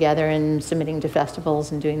cutting it together and submitting to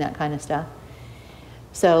festivals and doing that kind of stuff.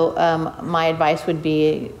 So my advice would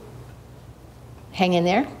be hang in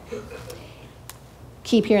there.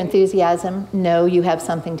 Keep your enthusiasm, know you have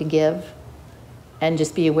something to give, and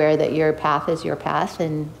just be aware that your path is your path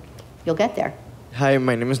and you'll get there. Hi,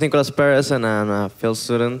 my name is Nicolas Perez and I'm a film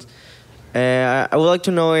student. I would like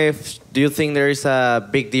to know do you think there is a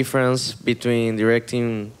big difference between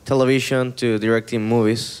directing television to directing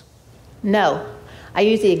movies? No, I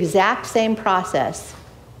use the exact same process,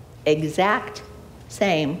 exact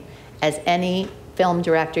same as any film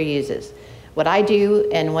director uses. What I do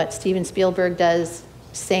and what Steven Spielberg does,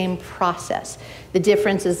 same process. The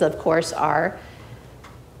differences, of course, are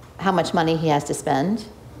how much money he has to spend,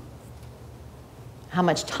 how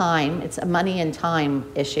much time, it's a money and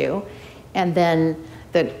time issue, and then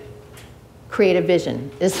the creative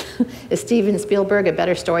vision. Is Steven Spielberg a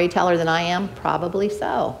better storyteller than I am? Probably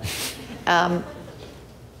so. But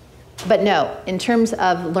no, in terms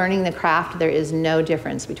of learning the craft, there is no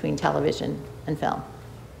difference between television and film.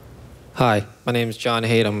 Hi, my name is John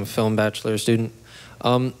Haidt. I'm a film bachelor student.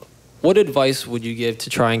 What advice would you give to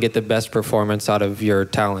try and get the best performance out of your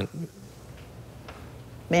talent?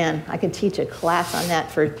 Man, I could teach a class on that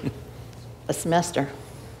for a semester.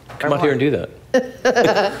 Come out here and do that.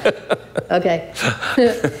 Okay.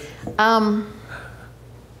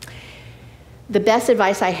 The best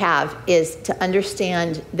advice I have is to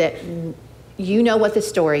understand that you know what the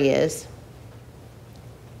story is,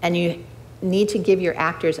 and you need to give your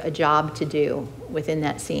actors a job to do within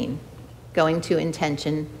that scene. Going to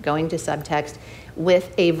intention, going to subtext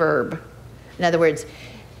with a verb. In other words,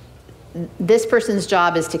 this person's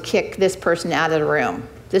job is to kick this person out of the room.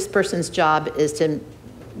 This person's job is to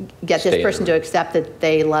get this person to accept that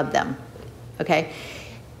they love them, okay?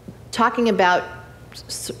 Talking about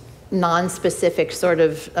non-specific sort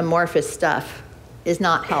of amorphous stuff is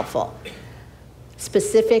not helpful.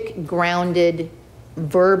 Specific, grounded,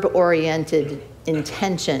 verb-oriented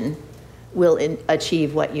intention will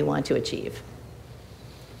achieve what you want to achieve.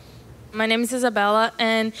 My name is Isabella,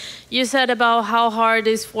 and you said about how hard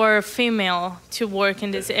it is for a female to work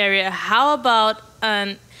in this area. How about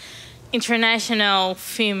an international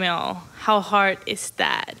female? How hard is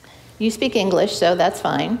that? You speak English, so that's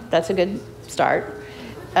fine. That's a good start.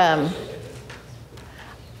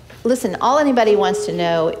 Listen, all anybody wants to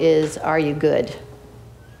know is, are you good?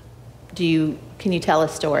 Can you tell a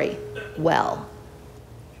story well?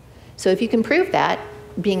 So if you can prove that,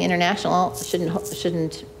 being international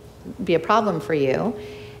shouldn't be a problem for you,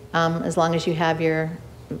 as long as you have your,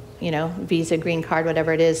 visa, green card,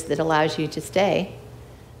 whatever it is that allows you to stay.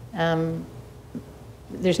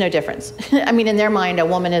 There's no difference. I mean, in their mind, a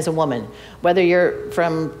woman is a woman. Whether you're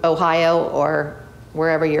from Ohio or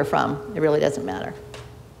wherever you're from, it really doesn't matter.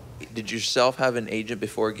 Did you yourself have an agent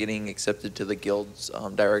before getting accepted to the Guild's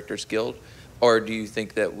Directors Guild? Or do you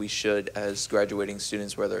think that we should, as graduating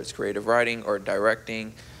students, whether it's creative writing or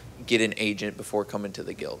directing, get an agent before coming to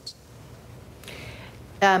the Guilds?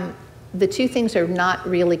 The two things are not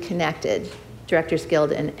really connected, Directors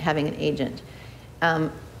Guild and having an agent.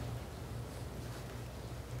 The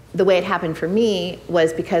way it happened for me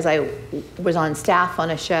was because I was on staff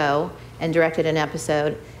on a show and directed an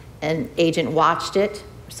episode. An agent watched it,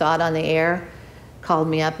 saw it on the air, called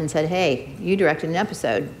me up and said, hey, you directed an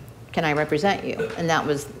episode. Can I represent you? And that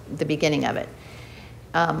was the beginning of it.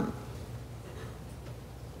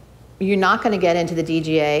 You're not going to get into the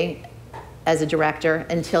DGA as a director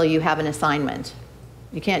until you have an assignment.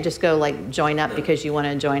 You can't just go join up because you want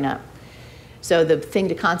to join up. So the thing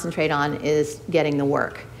to concentrate on is getting the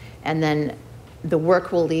work. And then the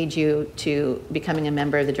work will lead you to becoming a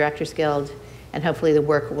member of the Directors Guild, and hopefully the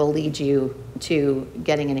work will lead you to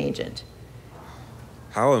getting an agent.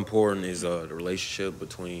 How important is the relationship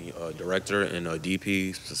between a director and a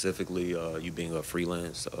DP, specifically you being a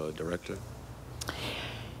freelance director?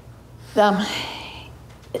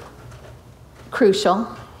 Crucial.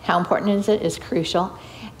 How important is it? Is crucial.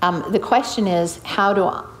 The question is, how do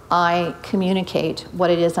I communicate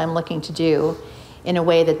what it is I'm looking to do in a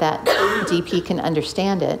way that that DP can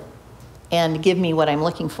understand it and give me what I'm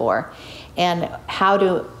looking for? And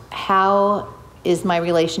how is my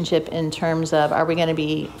relationship in terms of, are we going to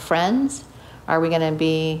be friends? Are we going to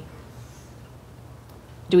be,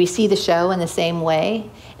 do we see the show in the same way?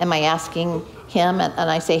 Am I asking him, and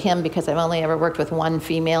I say him because I've only ever worked with one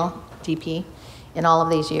female DP in all of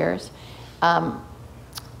these years. Are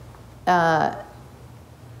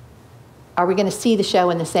we going to see the show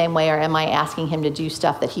in the same way, or am I asking him to do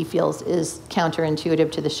stuff that he feels is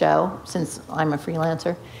counterintuitive to the show, since I'm a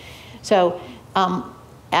freelancer? So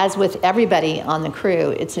as with everybody on the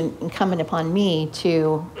crew, it's incumbent upon me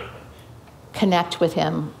to connect with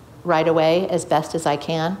him right away as best as I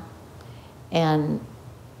can, and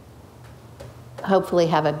hopefully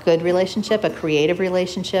have a good relationship, a creative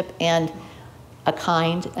relationship, and a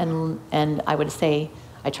kind, and I would say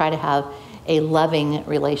I try to have a loving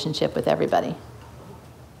relationship with everybody.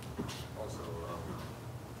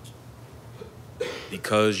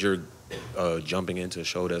 Because you're jumping into a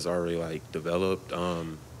show that's already developed,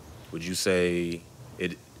 would you say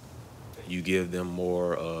you give them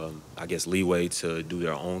more, I guess, leeway to do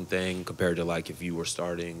their own thing compared to if you were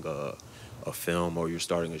starting a film or you're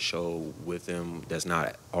starting a show with them that's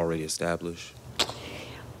not already established?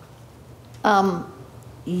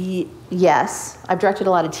 Yes, I've directed a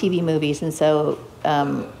lot of TV movies, and so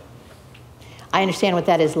I understand what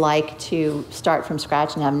that is like, to start from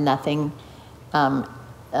scratch and have nothing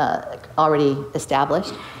already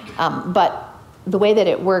established. But the way that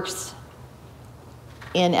it works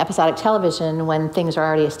in episodic television when things are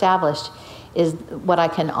already established is what I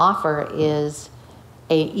can offer is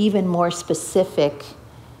a even more specific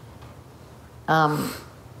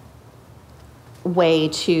way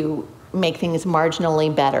to make things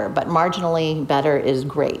marginally better. But marginally better is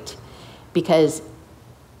great, because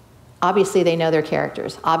obviously they know their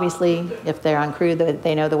characters. Obviously, if they're on crew,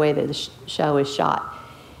 they know the way that the show is shot.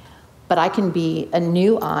 But I can be a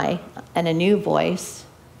new eye and a new voice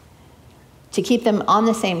to keep them on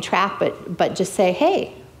the same track, but just say,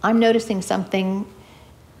 hey, I'm noticing something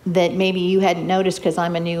that maybe you hadn't noticed because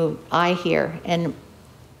I'm a new eye here. And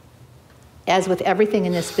as with everything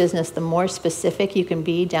in this business, the more specific you can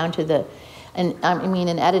be down to the, and I mean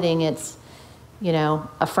in editing, it's,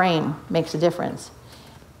 a frame makes a difference.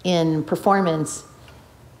 In performance,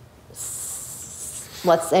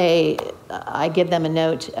 let's say I give them a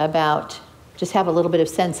note about, just have a little bit of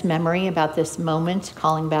sense memory about this moment,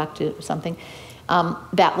 calling back to something,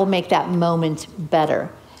 that will make that moment better.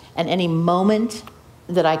 And any moment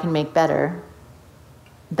that I can make better,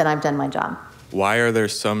 then I've done my job. Why are there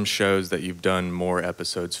some shows that you've done more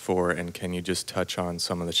episodes for, and can you just touch on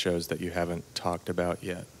some of the shows that you haven't talked about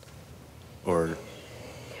yet? Or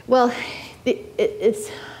Well, there's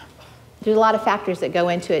a lot of factors that go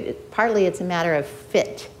into it. Partly it's a matter of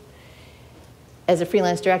fit. As a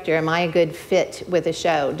freelance director, am I a good fit with a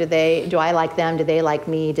show? Do I like them? Do they like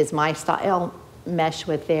me? Does my style mesh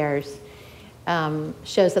with theirs?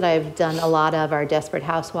 Shows that I've done a lot of are Desperate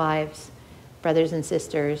Housewives, Brothers and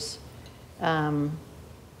Sisters, Ally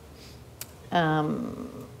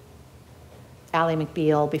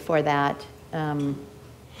McBeal before that.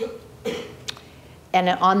 And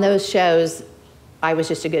on those shows, I was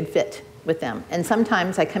just a good fit with them. And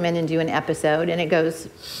sometimes I come in and do an episode and it goes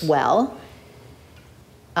well,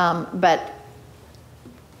 but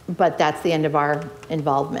that's the end of our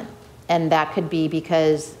involvement. And that could be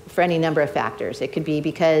because, for any number of factors. It could be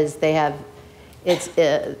because they have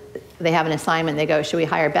an assignment. They go, should we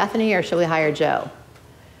hire Bethany or should we hire Joe?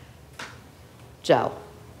 Joe.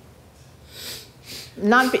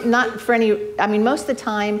 Not for any. I mean, most of the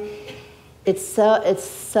time, it's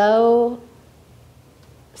so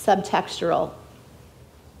subtextual.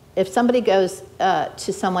 If somebody goes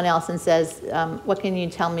to someone else and says, "What can you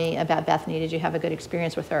tell me about Bethany? Did you have a good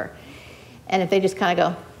experience with her?" And if they just kind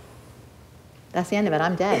of go, that's the end of it.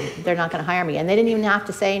 I'm dead. They're not going to hire me. And they didn't even have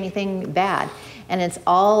to say anything bad. And it's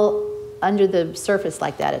all under the surface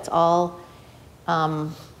like that. It's all,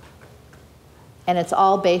 and it's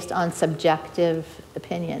all based on subjective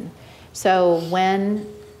opinion. So when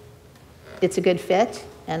it's a good fit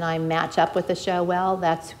and I match up with the show well,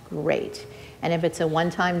 that's great. And if it's a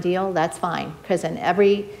one-time deal, that's fine. Because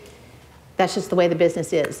that's just the way the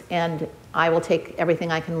business is. And I will take everything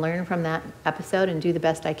I can learn from that episode and do the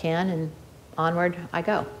best I can, and onward I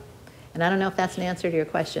go. And I don't know if that's an answer to your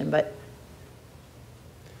question, but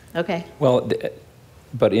okay. Well,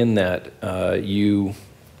 but in that, you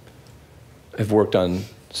have worked on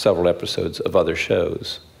several episodes of other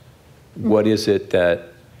shows. Mm-hmm. What is it that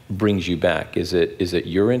brings you back? Is it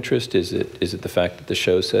your interest? Is it the fact that the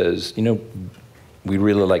show says, you know, we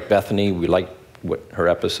really like Bethany, we like what her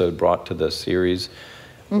episode brought to the series?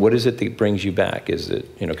 Mm-hmm. What is it that brings you back? Is it,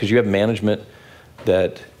 you know, because you have management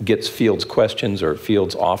that gets fields questions or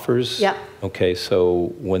fields offers? Yeah. Okay,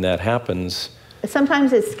 so when that happens...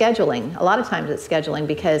 Sometimes it's scheduling. A lot of times it's scheduling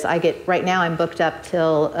because right now I'm booked up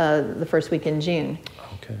till the first week in June.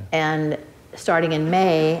 Okay. And starting in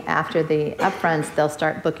May, after the upfronts, they'll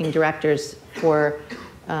start booking directors for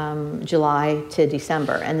July to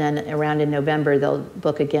December. And then around in November, they'll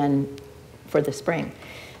book again for the spring.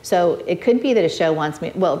 So it could be that a show wants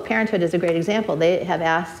me, well, Parenthood is a great example. They have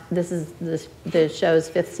asked, this is the show's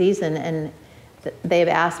 5th season, and they've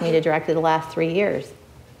asked me to direct it the last 3 years,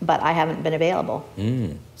 but I haven't been available.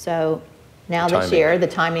 Mm. So now this year, the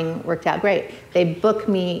timing worked out great. They book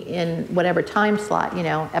me in whatever time slot, you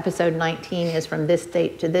know, episode 19 is from this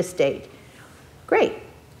date to this date. Great.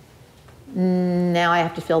 Now I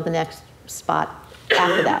have to fill the next spot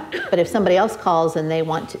after that. But if somebody else calls and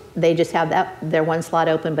they just have their one slot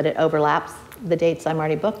open, but it overlaps the dates I'm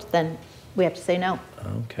already booked, then we have to say no.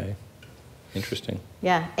 Okay, interesting.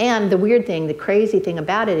 Yeah, and the weird thing, the crazy thing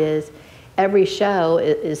about it is every show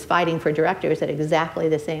is fighting for directors at exactly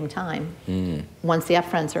the same time. Mm. Once the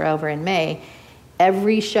upfronts are over in May,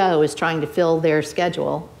 every show is trying to fill their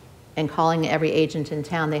schedule and calling every agent in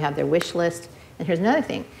town. They have their wish list. And here's another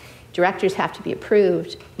thing. Directors have to be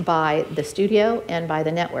approved by the studio and by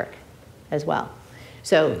the network as well.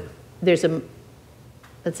 So it's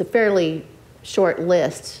a fairly short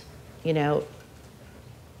list, you know.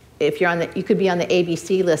 If you're you could be on the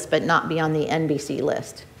ABC list but not be on the NBC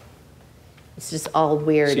list. It's just all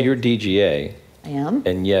weird. So you're DGA. I am.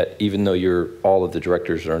 And yet, even though all of the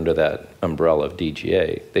directors are under that umbrella of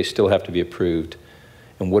DGA, they still have to be approved.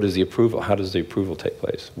 And what is the approval? How does the approval take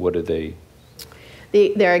place? What do they?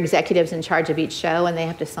 There are executives in charge of each show, and they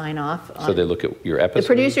have to sign off. So they look at your episode? The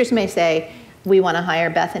producers may say, we want to hire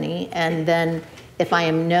Bethany, and then if I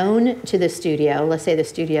am known to the studio, let's say the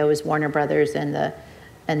studio is Warner Brothers and the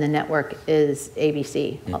network is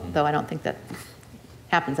ABC, mm-hmm. though I don't think that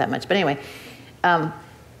happens that much. But anyway,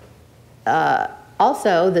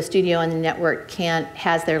 also the studio and the network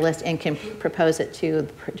has their list and can propose it to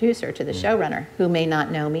the producer, to the mm-hmm. showrunner, who may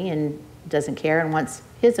not know me and doesn't care and wants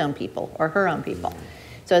his own people or her own people.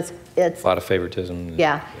 So it's a lot of favoritism.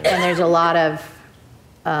 Yeah, and there's a lot of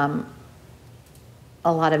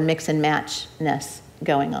mix and matchness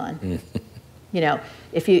going on. You know,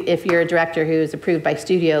 if you're a director who's approved by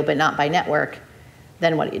studio but not by network,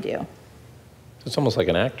 then what do you do? It's almost like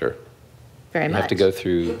an actor. Very much. You have to go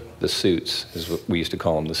through the suits, is what we used to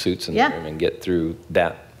call them, the suits in the room, and get through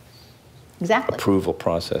that Exactly. approval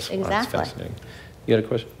process. Wow, that's Exactly. fascinating. You got a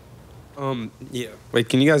question? Yeah. Wait,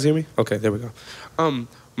 can you guys hear me? Okay, there we go.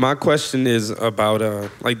 My question is about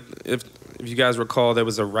like if you guys recall, there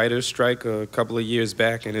was a writer's strike a couple of years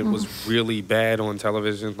back, and it was really bad on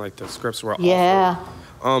television. Like the scripts were Yeah.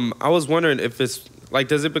 awful. I was wondering if it's like,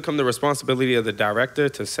 does it become the responsibility of the director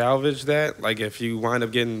to salvage that? Like, if you wind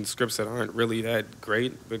up getting scripts that aren't really that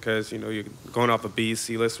great because you're going off of B,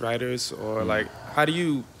 C-list writers, or like, how do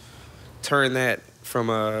you turn that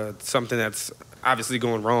from something that's obviously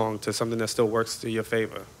going wrong to something that still works to your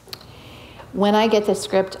favor? When I get the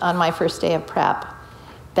script on my first day of prep,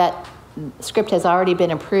 that script has already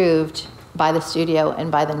been approved by the studio and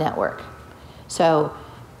by the network. So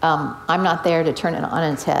I'm not there to turn it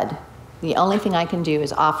on its head. The only thing I can do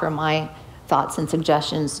is offer my thoughts and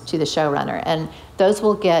suggestions to the showrunner, and those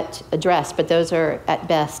will get addressed, but those are at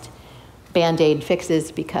best Band-Aid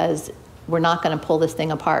fixes because we're not going to pull this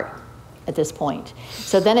thing apart at this point.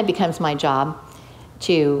 So then it becomes my job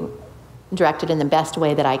to direct it in the best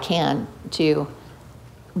way that I can, to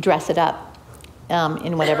dress it up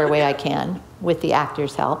in whatever way I can with the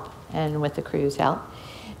actors' help and with the crew's help,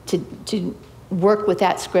 to work with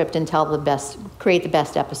that script and create the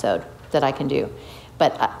best episode that I can do.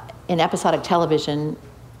 But in episodic television,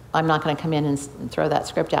 I'm not going to come in and throw that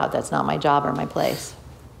script out. That's not my job or my place.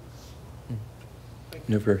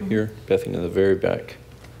 Never here. Bethany in the very back.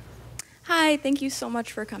 Hi, thank you so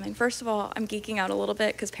much for coming. First of all, I'm geeking out a little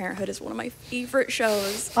bit because Parenthood is one of my favorite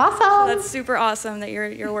shows. Awesome. So that's super awesome that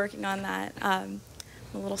you're working on that. I'm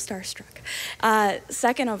a little starstruck.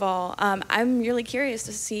 Second of all, I'm really curious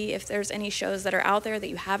to see if there's any shows that are out there that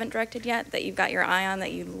you haven't directed yet, that you've got your eye on,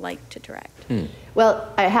 that you'd like to direct.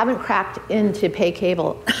 Well, I haven't cracked into pay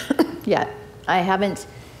cable yet. I haven't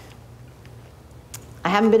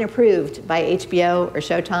been approved by HBO or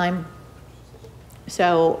Showtime.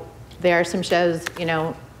 So there are some shows,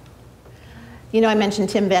 I mentioned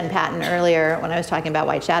Tim Van Patten earlier when I was talking about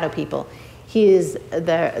White Shadow People. He is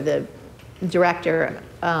the director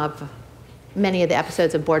of many of the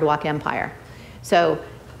episodes of Boardwalk Empire. So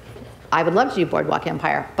I would love to do Boardwalk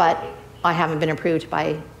Empire, but I haven't been approved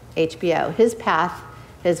by HBO. His path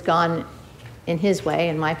has gone in his way,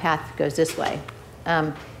 and my path goes this way.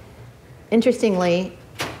 Interestingly,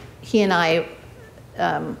 he and I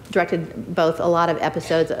directed both a lot of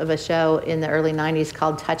episodes of a show in the early 90s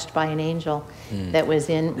called Touched by an Angel that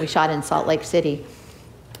we shot in Salt Lake City.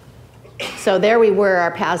 So there we were,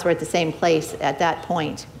 our paths were at the same place at that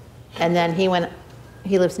point. And then he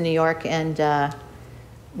lives in New York and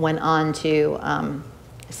went on to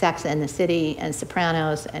Sex and the City and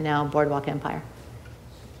Sopranos and now Boardwalk Empire.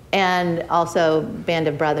 And also Band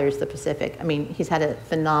of Brothers, The Pacific. I mean, he's had a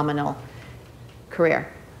phenomenal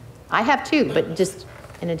career. I have too, but just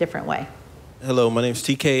in a different way. Hello, my name's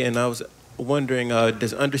TK, and I was wondering,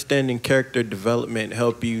 does understanding character development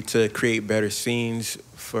help you to create better scenes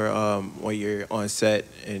for when you're on set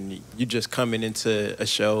and you're just coming into a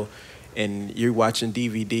show and you're watching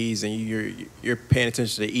DVDs and you're paying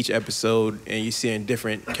attention to each episode and you're seeing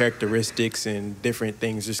different characteristics and different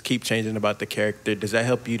things just keep changing about the character? Does that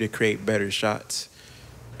help you to create better shots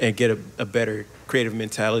and get a better creative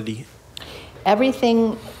mentality?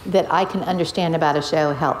 Everything that I can understand about a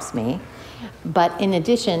show helps me. But in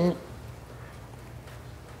addition,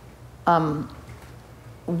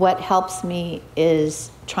 what helps me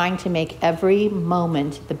is trying to make every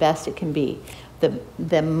moment the best it can be,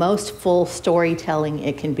 the most full storytelling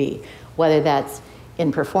it can be, whether that's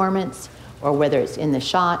in performance or whether it's in the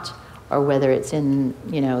shot or whether it's in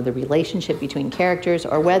the relationship between characters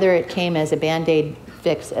or whether it came as a Band-Aid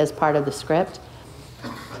fix as part of the script.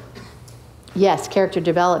 Yes, character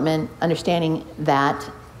development, understanding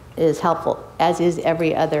that is helpful, as is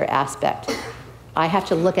every other aspect. I have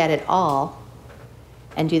to look at it all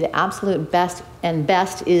and do the absolute best, and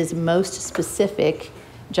best is most specific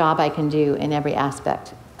job I can do in every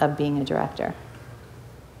aspect of being a director.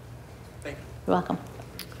 Thank you. You're welcome.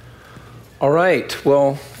 All right.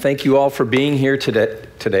 Well, thank you all for being here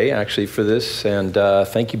today actually, for this. And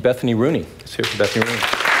thank you, Bethany Rooney. Let's hear from Bethany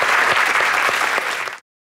Rooney.